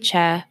 okay,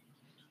 Che,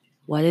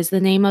 what is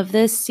the name of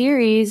this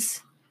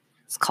series?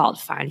 It's called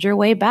Find Your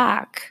Way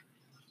Back.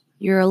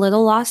 You're a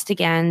little lost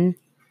again,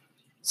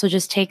 so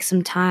just take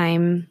some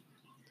time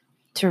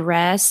to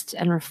rest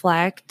and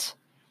reflect.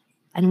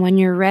 And when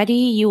you're ready,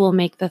 you will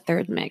make the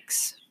third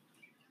mix.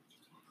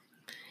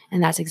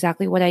 And that's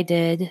exactly what I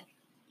did.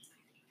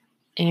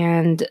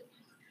 And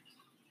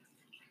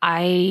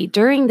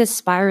during this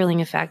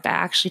spiraling effect, I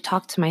actually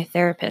talked to my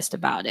therapist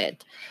about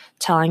it,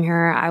 telling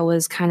her I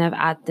was kind of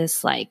at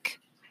this like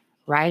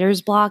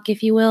writer's block,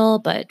 if you will,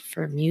 but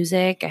for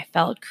music, I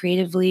felt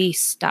creatively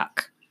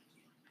stuck.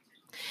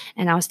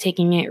 And I was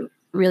taking it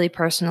really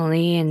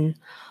personally, and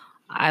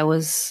I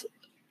was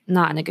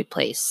not in a good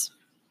place.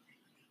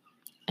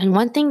 And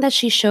one thing that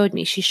she showed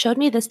me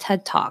this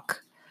TED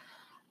Talk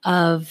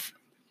of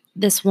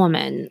this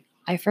woman.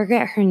 I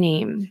forget her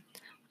name.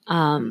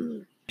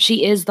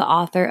 She is the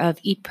author of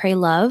Eat, Pray,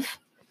 Love,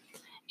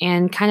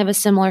 and kind of a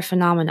similar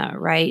phenomena,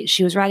 right?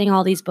 She was writing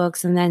all these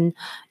books, and then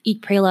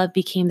Eat, Pray, Love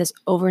became this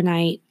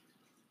overnight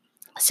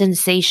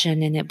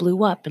sensation, and it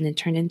blew up and it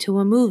turned into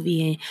a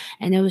movie.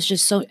 And it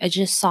was I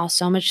just saw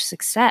so much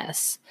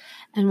success.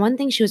 And one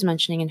thing she was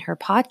mentioning in her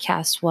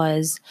podcast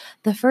was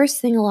the first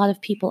thing a lot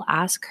of people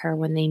ask her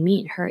when they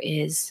meet her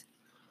is,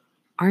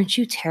 aren't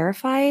you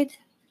terrified?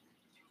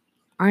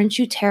 Aren't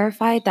you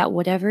terrified that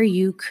whatever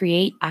you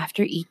create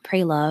after Eat,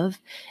 Pray, Love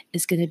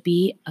is going to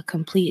be a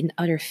complete and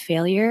utter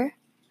failure?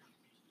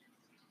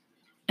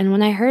 And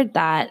when I heard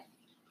that,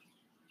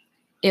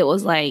 it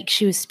was like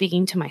she was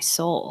speaking to my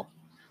soul,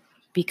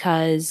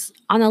 because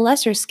on a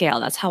lesser scale,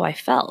 that's how I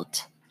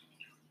felt.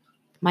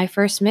 My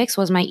first mix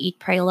was my Eat,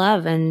 Pray,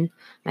 Love, and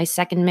my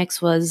second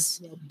mix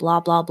was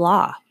blah, blah,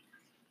 blah.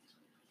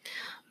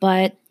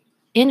 But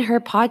in her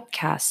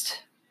podcast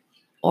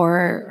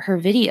or her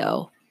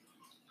video,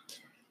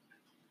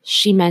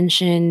 she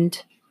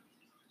mentioned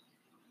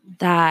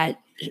that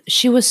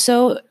she was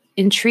so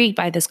intrigued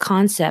by this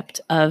concept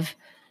of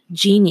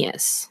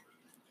genius,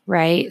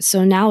 right?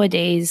 So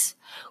nowadays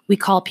we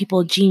call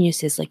people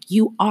geniuses, like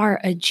you are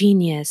a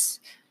genius.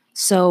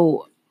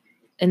 So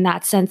in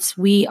that sense,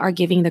 we are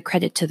giving the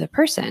credit to the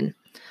person.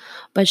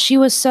 But she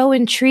was so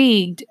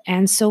intrigued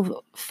and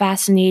so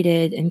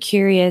fascinated and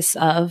curious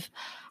of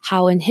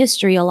how in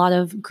history a lot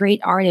of great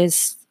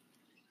artists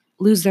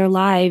lose their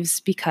lives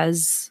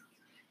because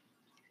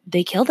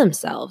they kill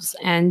themselves.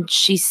 And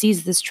she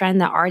sees this trend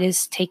that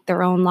artists take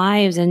their own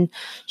lives, and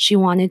she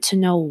wanted to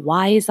know,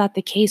 why is that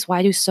the case?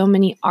 Why do so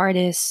many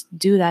artists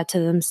do that to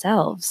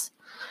themselves?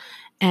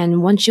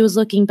 And when she was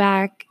looking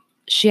back,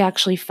 she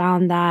actually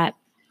found that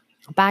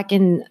back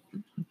in,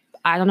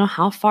 I don't know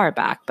how far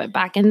back, but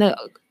back in the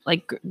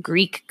like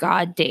Greek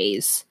god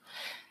days,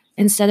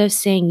 instead of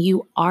saying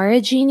you are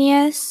a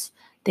genius,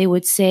 they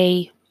would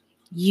say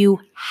you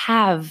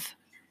have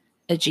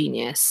a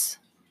genius,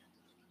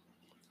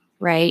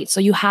 right? So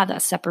you have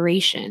that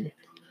separation.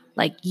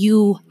 Like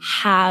you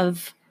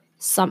have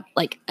some,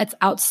 like it's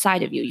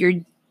outside of you.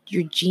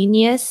 Your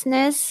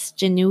geniusness,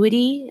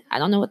 genuity, I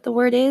don't know what the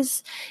word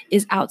is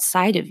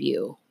outside of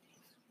you.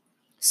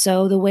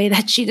 So the way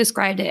that she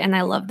described it, and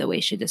I love the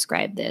way she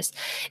described this,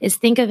 is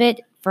think of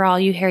it, for all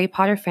you Harry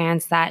Potter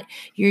fans, that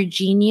your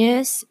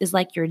genius is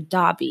like your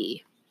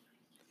Dobby.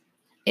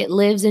 It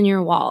lives in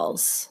your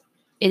walls.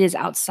 It is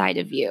outside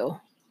of you.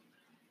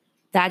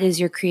 That is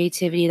your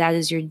creativity. That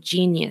is your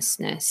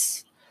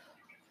geniusness.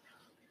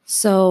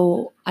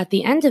 So at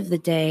the end of the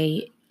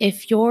day,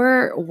 if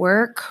your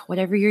work,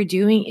 whatever you're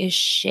doing, is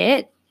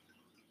shit,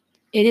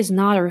 it is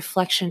not a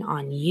reflection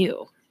on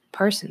you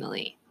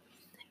personally.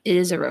 It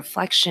is a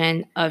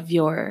reflection of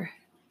your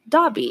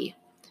Dobby.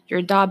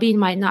 Your Dobby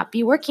might not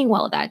be working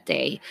well that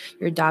day.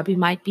 Your Dobby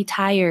might be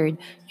tired.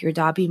 Your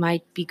Dobby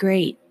might be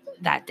great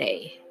that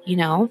day, you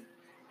know?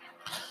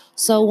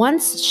 So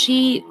once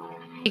she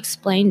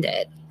explained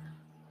it,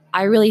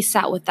 I really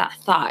sat with that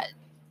thought,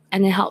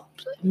 and it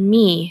helped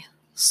me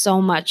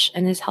so much,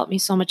 and it's helped me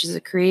so much as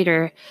a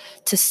creator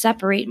to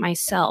separate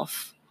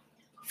myself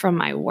from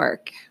my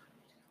work.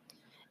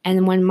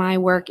 And when my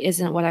work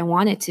isn't what I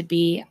want it to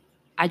be,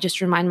 I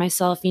just remind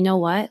myself, you know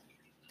what?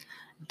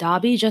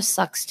 Dobby just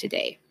sucks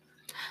today.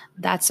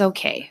 That's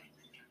okay.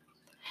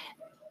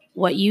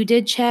 What you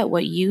did, Chet,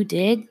 what you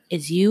did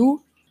is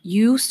you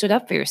stood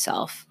up for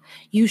yourself.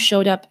 You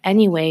showed up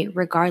anyway,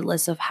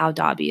 regardless of how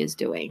Dobby is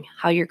doing,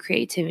 how your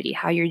creativity,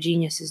 how your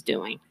genius is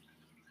doing.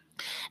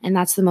 And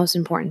that's the most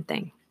important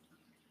thing.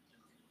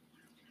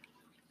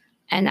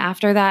 And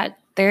after that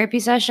therapy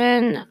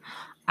session,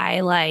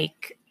 I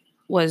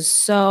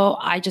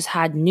just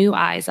had new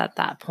eyes at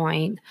that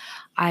point.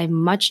 I'm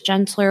much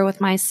gentler with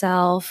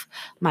myself.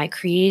 My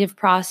creative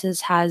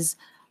process has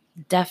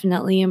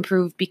definitely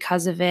improved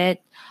because of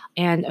it.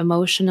 And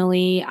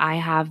emotionally, I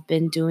have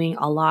been doing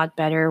a lot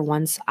better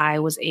once I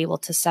was able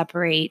to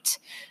separate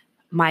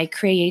my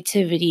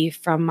creativity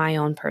from my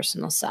own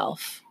personal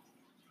self.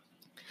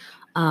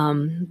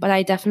 But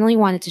I definitely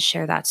wanted to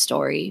share that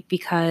story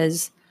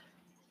because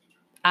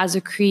as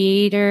a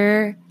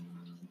creator,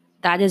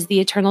 that is the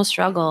eternal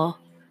struggle,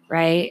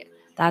 right?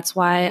 That's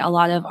why a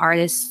lot of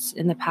artists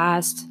in the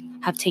past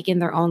have taken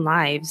their own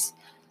lives,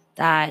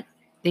 that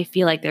they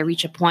feel like they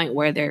reach a point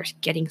where they're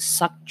getting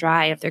sucked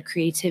dry of their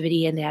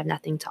creativity and they have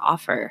nothing to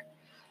offer.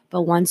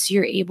 But once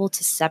you're able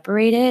to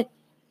separate it,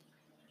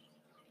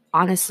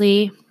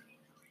 honestly,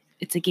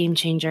 it's a game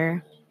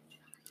changer.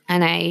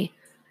 And I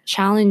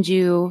challenge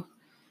you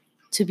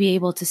to be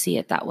able to see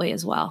it that way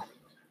as well.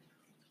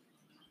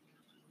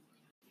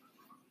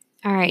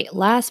 All right,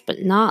 last but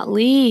not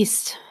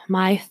least,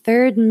 my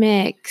third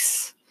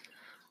mix.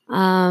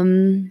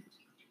 It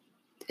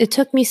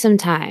took me some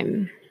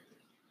time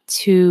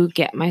to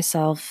get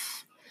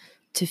myself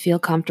to feel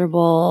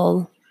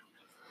comfortable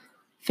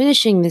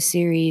finishing the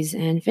series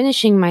and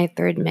finishing my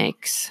third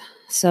mix.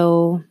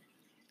 So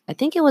I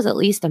think it was at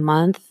least a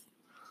month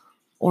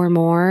or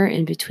more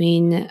in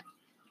between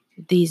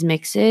these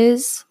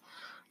mixes.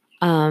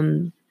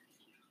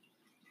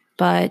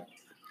 But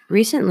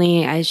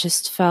recently I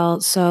just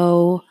felt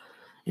so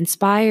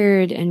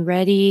inspired and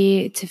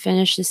ready to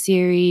finish the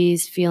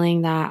series,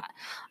 feeling that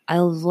I've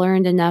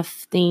learned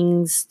enough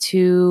things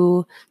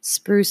to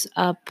spruce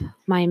up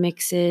my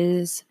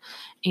mixes.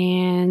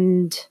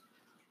 And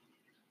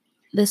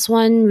this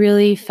one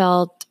really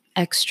felt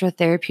extra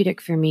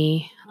therapeutic for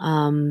me.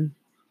 I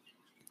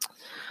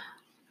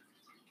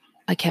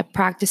kept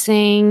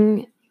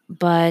practicing,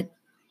 but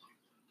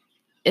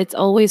it's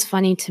always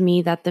funny to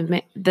me that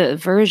the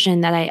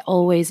version that I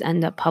always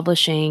end up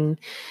publishing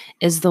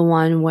is the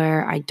one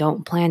where I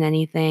don't plan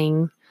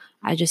anything.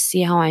 I just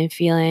see how I'm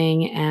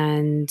feeling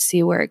and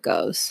see where it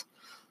goes.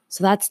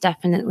 So that's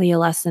definitely a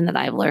lesson that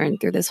I've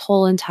learned through this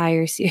whole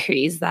entire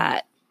series,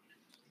 that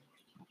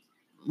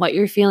what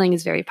you're feeling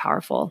is very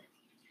powerful.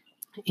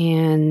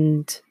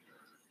 And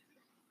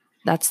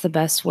that's the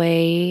best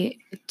way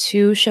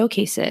to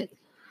showcase it.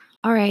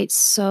 All right.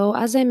 So,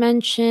 as I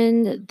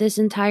mentioned, this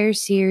entire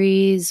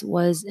series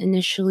was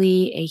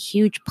initially a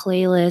huge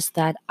playlist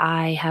that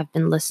I have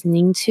been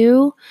listening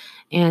to.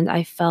 And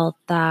I felt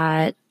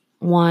that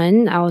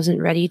one, I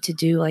wasn't ready to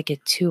do like a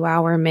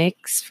 2-hour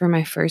mix for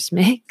my first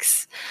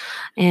mix.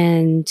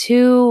 And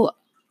two,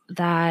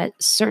 that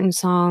certain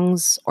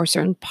songs or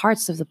certain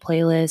parts of the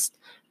playlist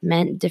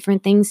meant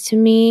different things to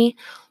me.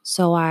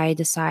 So, I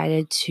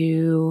decided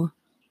to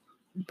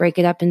break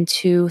it up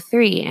into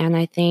three. And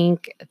I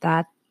think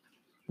that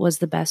was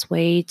the best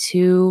way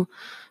to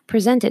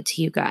present it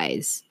to you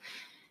guys.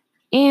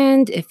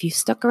 And if you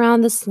stuck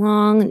around this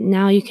long,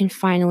 now you can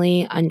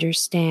finally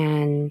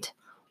understand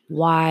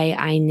why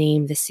I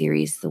named the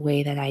series the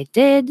way that I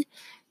did,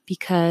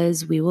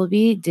 because we will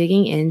be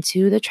digging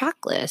into the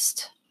track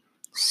list.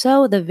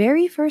 So, the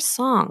very first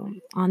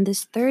song on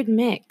this third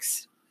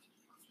mix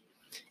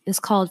is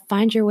called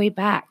Find Your Way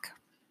Back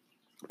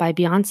by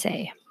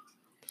Beyonce.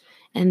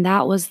 And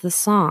that was the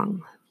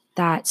song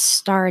that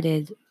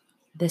started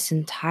this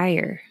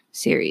entire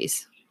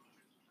series.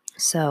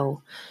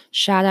 So,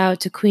 shout out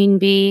to Queen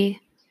Bee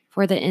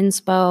for the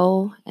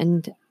inspo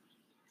and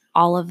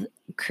all of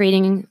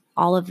creating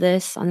all of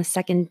this on a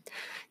second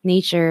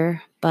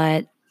nature.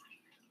 But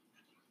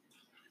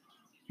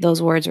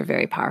those words were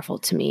very powerful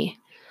to me.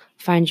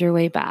 Find your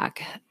way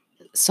back.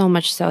 So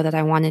much so that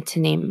I wanted to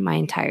name my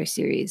entire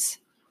series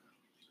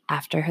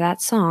after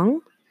that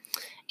song.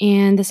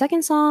 And the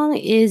second song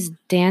is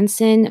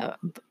Dancin',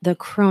 the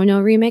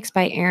Chrono remix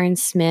by Aaron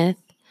Smith.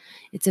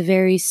 It's a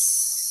very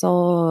smooth,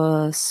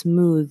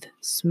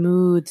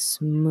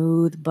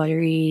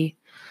 buttery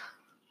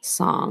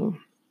song.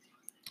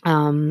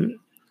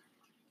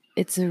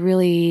 It's a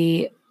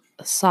really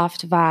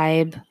soft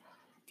vibe.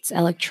 It's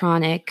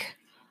electronic,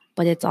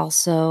 but it's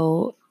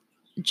also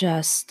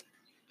just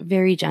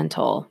very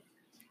gentle,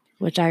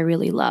 which I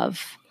really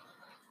love.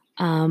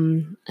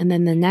 And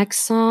then the next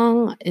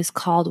song is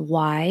called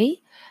Why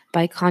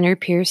by Connor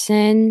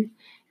Pearson.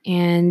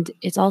 And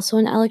it's also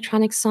an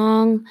electronic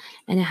song,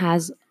 and it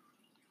has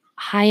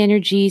high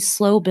energy,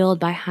 slow build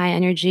by high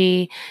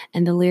energy,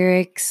 and the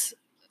lyrics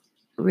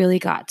really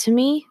got to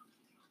me.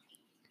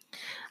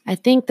 I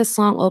think the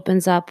song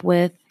opens up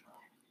with,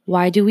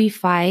 why do we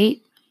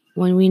fight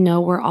when we know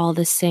we're all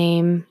the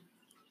same?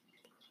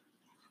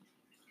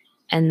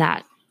 And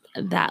that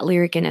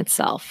lyric in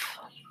itself,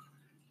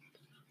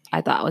 I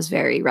thought was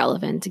very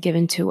relevant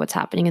given to what's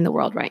happening in the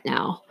world right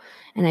now.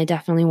 And I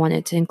definitely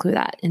wanted to include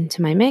that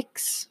into my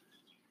mix.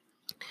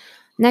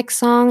 Next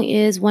song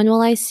is When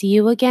Will I See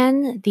You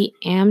Again, the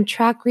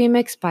Amtrak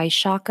remix by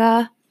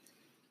Shaka.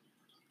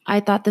 I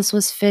thought this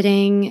was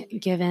fitting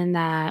given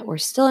that we're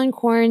still in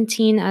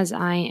quarantine as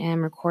I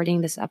am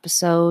recording this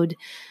episode,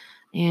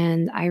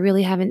 and I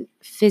really haven't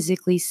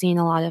physically seen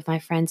a lot of my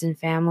friends and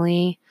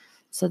family.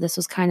 So this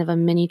was kind of a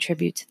mini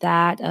tribute to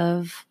that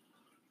of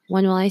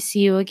when will I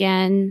see you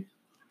again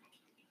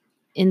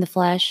in the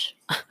flesh.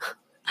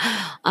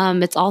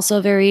 It's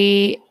also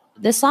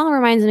this song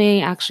reminds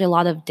me actually a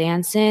lot of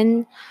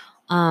Dancin'.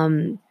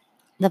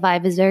 The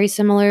vibe is very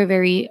similar,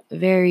 very,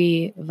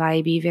 very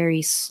vibey,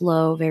 very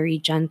slow, very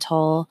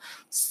gentle,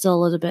 still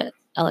a little bit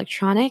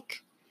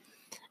electronic.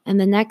 And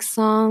the next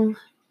song,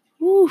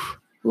 y'all,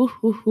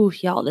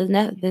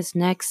 this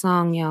next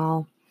song,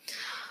 y'all,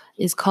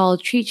 is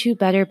called Treat You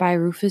Better by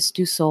Rufus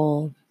Du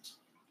Sol.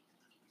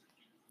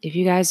 If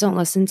you guys don't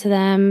listen to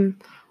them,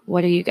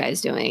 what are you guys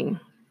doing?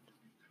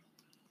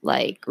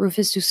 Like,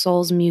 Rufus Du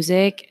Sol's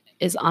music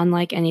is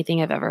unlike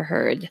anything I've ever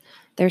heard.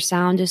 Their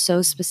sound is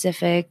so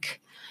specific.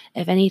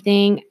 If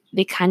anything,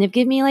 they kind of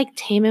give me like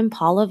Tame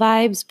Impala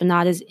vibes, but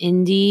not as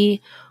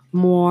indie,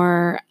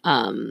 more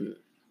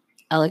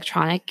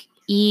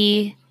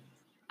electronic-y.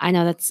 I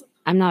know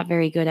I'm not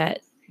very good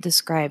at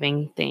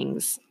describing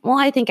things. Well,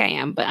 I think I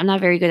am, but I'm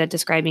not very good at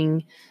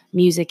describing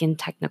music in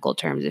technical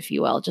terms, if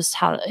you will, just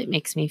how it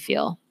makes me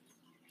feel.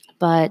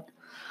 But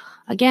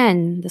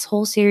again, this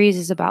whole series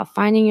is about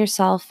finding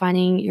yourself,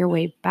 finding your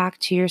way back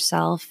to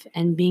yourself,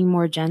 and being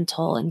more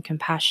gentle and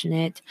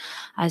compassionate,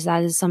 as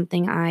that is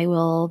something I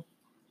will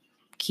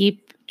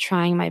keep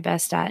trying my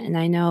best at. And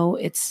I know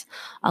it's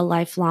a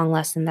lifelong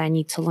lesson that I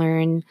need to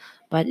learn,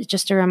 but it's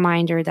just a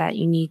reminder that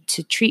you need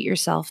to treat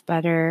yourself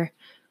better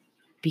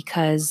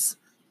because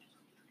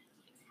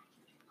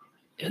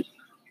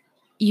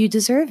you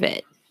deserve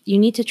it. You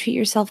need to treat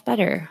yourself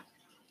better.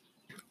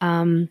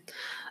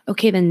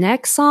 Okay, the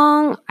next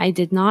song I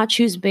did not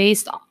choose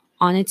based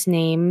on its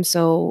name,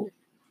 so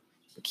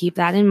keep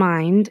that in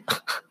mind.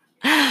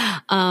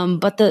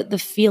 But the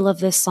feel of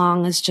this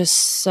song is just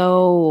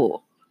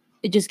so,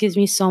 it just gives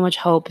me so much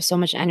hope, so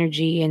much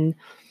energy, and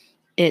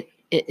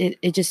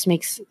it just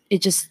makes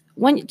it just,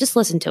 when you just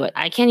listen to it,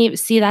 I can't even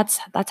see, that's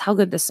how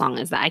good this song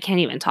is that I can't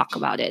even talk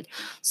about it.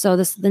 So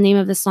the name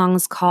of this song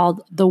is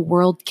called The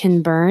World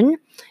Can Burn.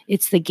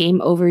 It's the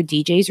Game Over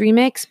DJs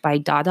remix by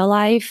Dada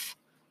Life.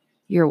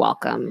 You're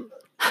welcome.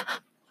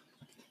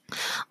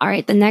 All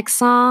right, the next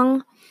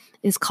song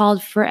is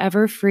called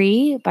Forever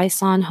Free by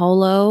San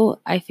Holo.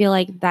 I feel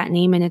like that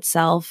name in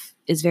itself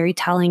is very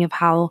telling of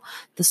how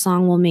the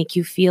song will make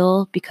you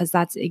feel, because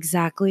that's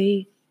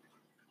exactly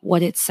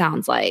what it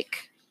sounds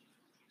like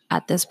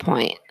at this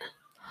point.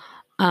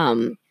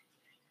 And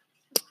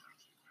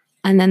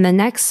then the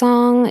next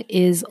song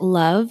is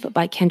Love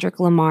by Kendrick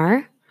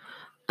Lamar.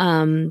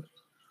 I'm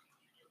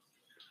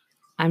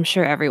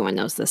sure everyone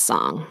knows this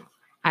song.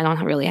 I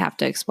don't really have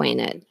to explain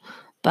it,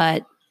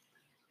 but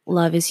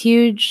love is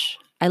huge.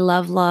 I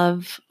love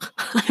love.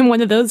 I'm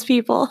one of those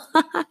people.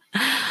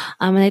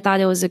 And I thought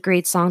it was a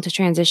great song to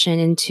transition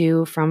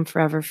into from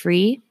Forever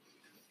Free.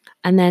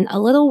 And then a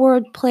little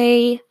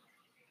wordplay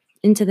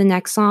into the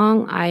next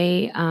song,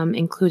 I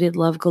included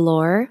Love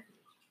Galore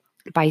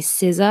by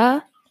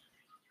SZA.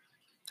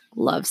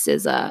 Love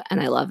SZA,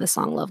 and I love the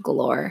song Love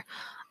Galore.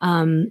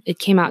 It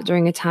came out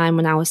during a time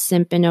when I was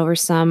simping over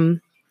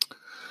some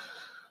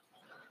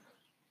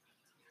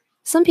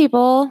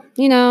people,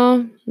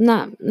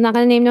 not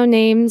gonna name no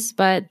names,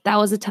 but that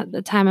was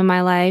the time in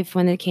my life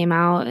when it came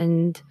out,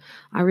 and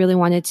I really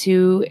wanted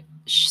to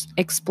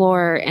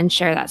explore and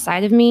share that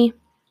side of me.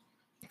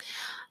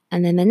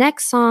 And then the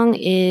next song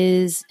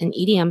is an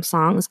EDM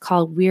song. It's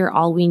called We're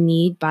All We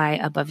Need by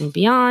Above and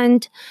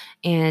Beyond,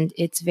 and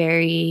it's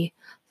very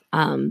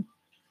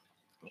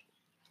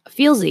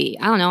feelsy.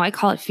 I don't know. I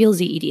call it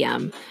feelsy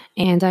EDM,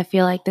 and I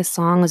feel like this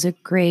song is a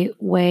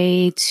great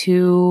way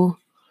to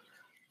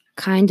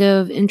kind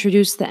of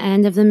introduce the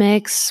end of the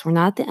mix. We're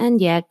not at the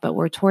end yet, but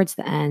we're towards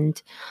the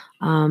end.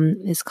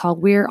 It's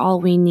called We're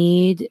All We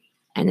Need,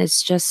 and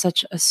it's just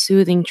such a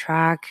soothing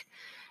track.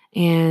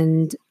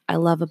 And I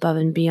love Above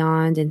and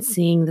Beyond, and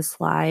seeing this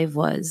live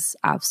was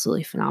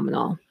absolutely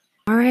phenomenal.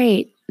 All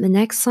right, the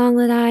next song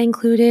that I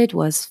included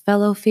was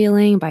Fellow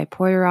Feeling by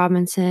Porter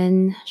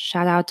Robinson.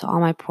 Shout out to all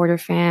my Porter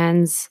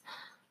fans.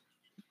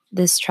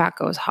 This track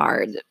goes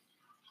hard.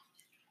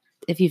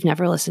 If you've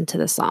never listened to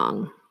the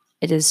song,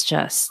 it is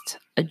just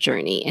a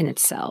journey in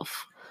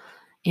itself.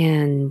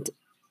 And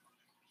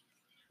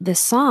this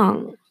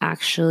song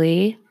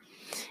actually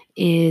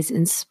is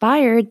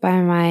inspired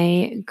by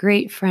my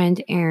great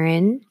friend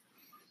Erin.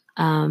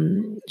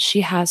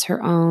 She has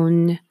her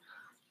own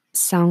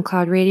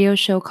SoundCloud radio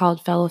show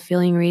called Fellow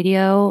Feeling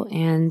Radio,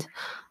 and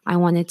I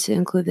wanted to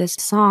include this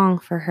song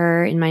for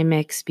her in my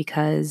mix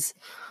because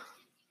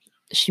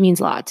she means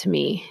a lot to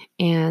me,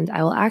 and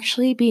I will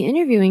actually be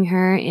interviewing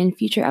her in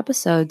future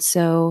episodes,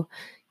 so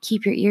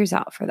keep your ears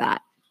out for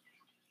that.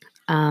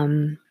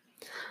 And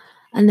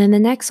then the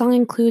next song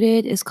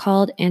included is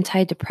called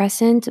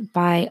Antidepressant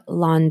by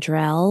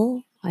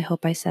Londrelle. I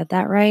hope I said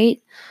that right.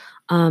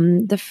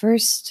 The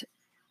first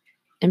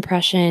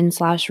impression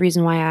 /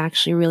 reason why I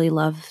actually really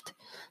loved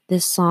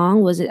this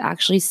song was it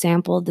actually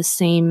sampled the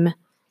same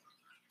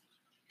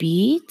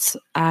beat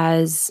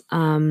as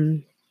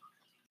All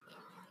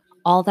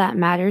That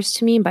Matters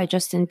to Me by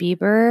Justin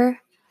Bieber.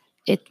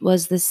 It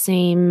was the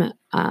same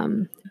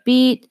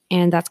beat,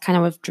 and that's kind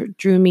of what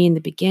drew me in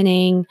the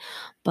beginning.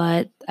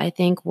 But I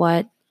think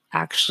what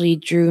actually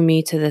drew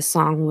me to this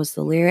song was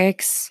the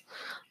lyrics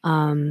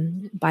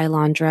by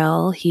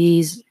Londrelle.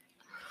 He's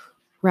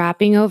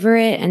rapping over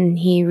it, and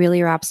he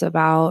really raps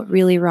about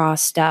really raw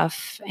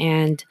stuff.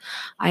 And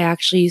I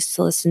actually used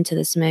to listen to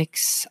this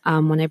mix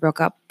when I broke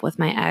up with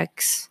my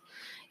ex.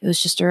 It was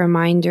just a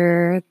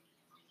reminder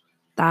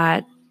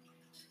that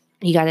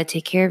you got to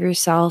take care of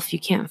yourself. You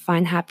can't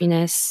find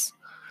happiness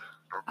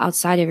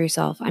outside of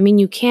yourself. I mean,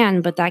 you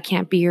can, but that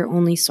can't be your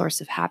only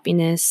source of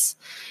happiness.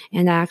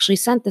 And I actually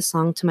sent the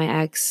song to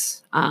my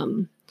ex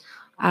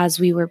as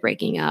we were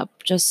breaking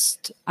up,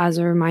 just as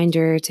a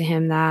reminder to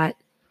him that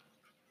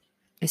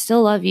I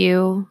still love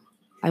you.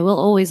 I will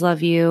always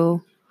love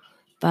you.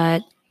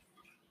 But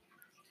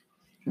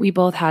we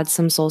both had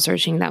some soul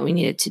searching that we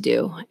needed to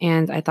do.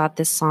 And I thought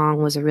this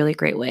song was a really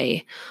great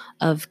way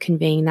of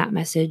conveying that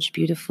message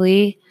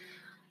beautifully.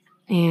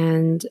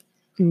 And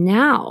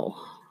now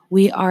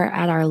we are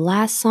at our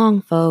last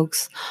song,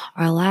 folks,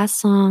 our last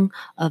song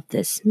of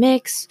this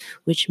mix,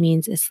 which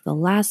means it's the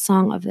last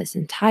song of this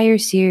entire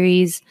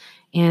series.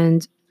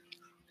 And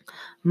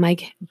my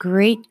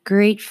great,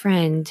 great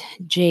friend,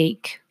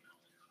 Jake,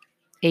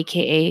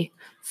 aka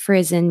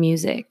Frizzin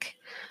Music,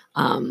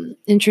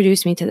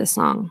 introduced me to this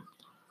song.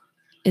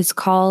 It's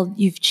called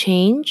You've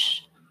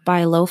Changed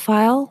by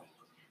Lo-File.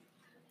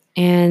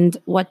 And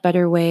what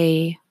better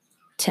way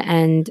to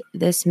end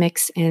this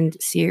mix and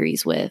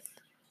series with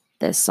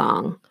this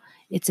song?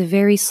 It's a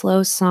very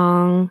slow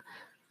song,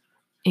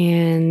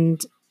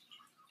 and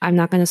I'm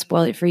not going to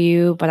spoil it for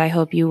you, but I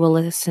hope you will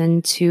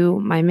listen to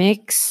my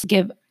mix.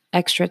 Give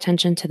extra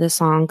attention to the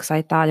song because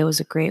I thought it was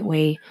a great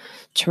way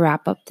to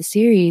wrap up the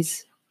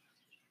series.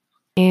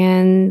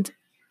 And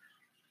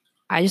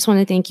I just want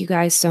to thank you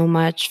guys so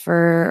much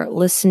for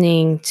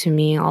listening to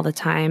me all the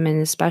time,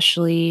 and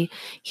especially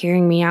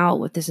hearing me out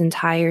with this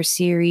entire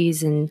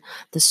series and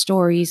the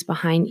stories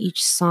behind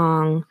each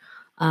song.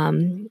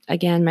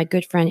 Again, my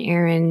good friend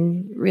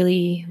Erin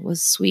really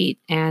was sweet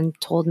and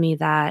told me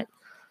that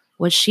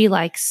what she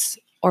likes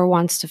or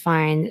wants to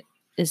find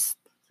is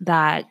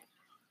that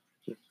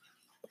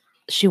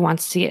she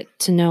wants to get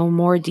to know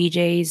more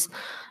DJs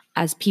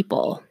as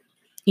people,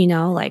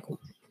 like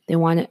they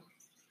want to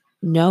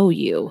know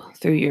you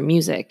through your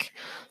music.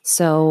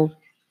 So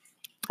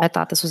I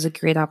thought this was a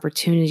great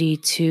opportunity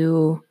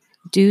to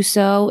do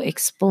so,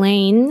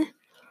 explain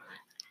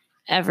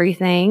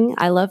everything.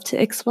 I love to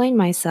explain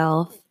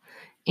myself,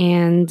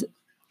 and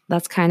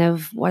that's kind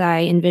of what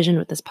I envisioned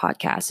with this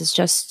podcast, is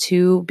just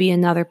to be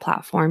another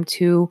platform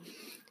to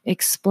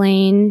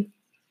explain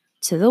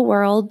to the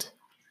world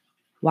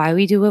why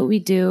we do what we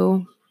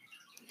do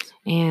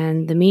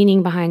and the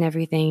meaning behind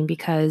everything,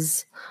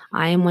 because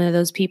I am one of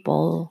those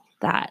people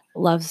that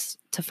loves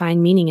to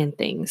find meaning in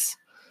things.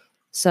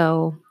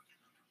 So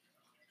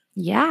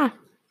yeah,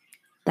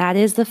 that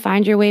is the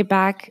Find Your Way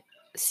Back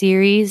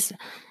series.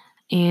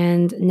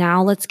 And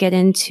now let's get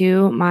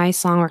into my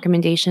song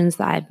recommendations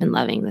that I've been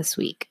loving this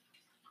week.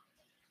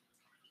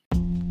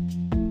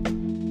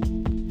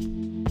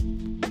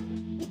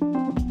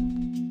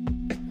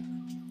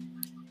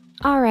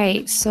 All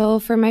right, so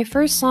for my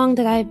first song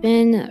that I've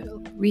been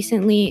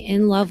recently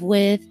in love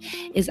with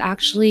is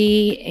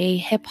actually a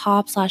hip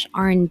hop /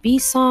 R&B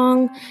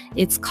song.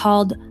 It's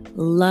called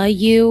La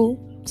You,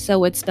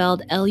 so it's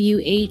spelled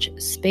Luh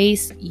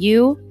space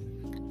U,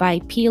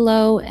 by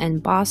Pilo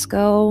and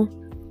Bosco.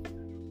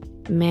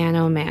 Man,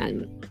 oh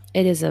man,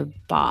 it is a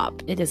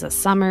bop. It's a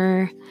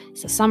summer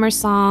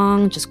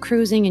song, just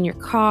cruising in your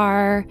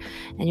car,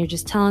 and you're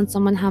just telling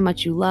someone how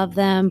much you love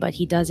them, but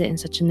he does it in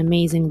such an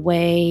amazing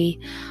way.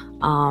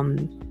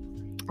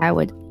 I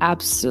would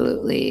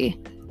absolutely,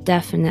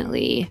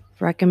 definitely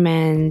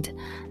recommend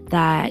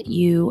that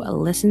you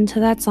listen to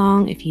that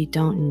song if you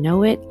don't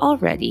know it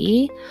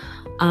already.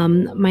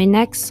 My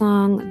next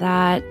song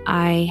that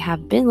I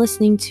have been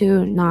listening to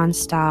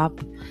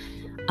nonstop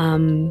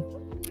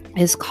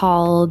is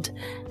called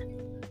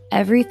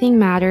Everything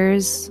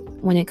Matters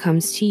When It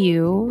Comes to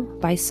You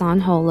by San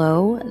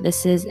Holo.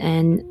 This is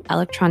an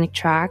electronic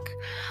track.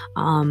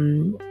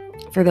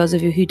 For those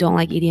of you who don't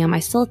like EDM, I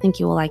still think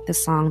you will like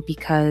this song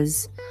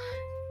because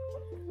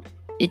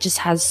it just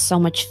has so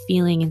much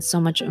feeling and so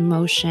much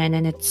emotion,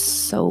 and it's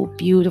so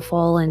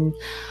beautiful, and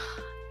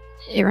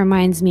it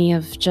reminds me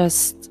of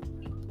just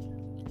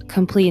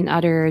complete and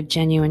utter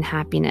genuine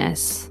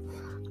happiness.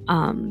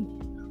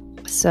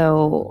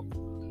 So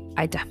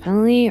I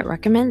definitely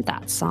recommend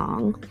that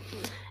song.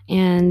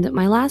 And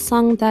my last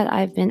song that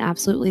I've been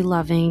absolutely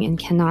loving and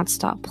cannot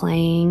stop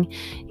playing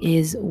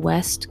is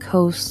West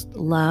Coast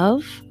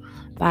Love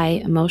by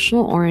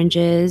Emotional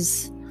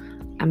Oranges.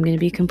 I'm going to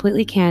be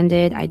completely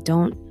candid. I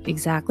don't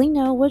exactly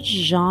know what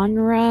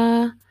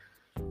genre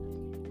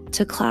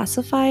to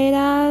classify it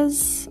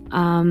as.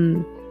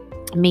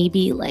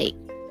 Maybe like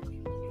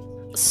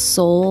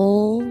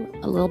soul,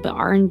 a little bit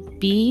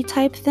R&B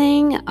type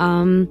thing.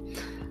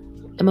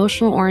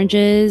 Emotional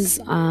Oranges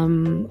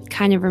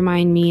kind of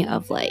remind me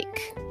of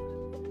like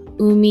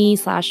Umi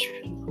 /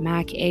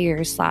 Mac Ayer /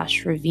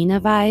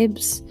 Ravina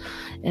vibes,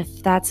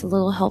 if that's a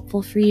little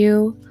helpful for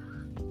you.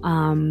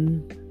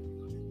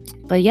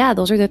 But yeah,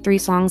 those are the 3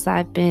 songs that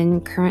I've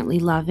been currently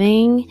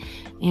loving.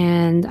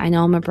 And I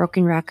know I'm a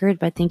broken record,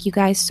 but thank you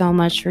guys so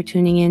much for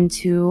tuning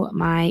into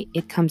my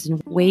It Comes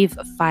in Wave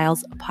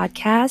Files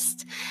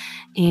podcast.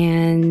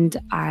 And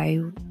I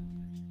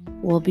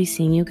will be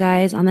seeing you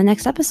guys on the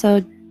next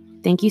episode.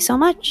 Thank you so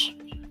much.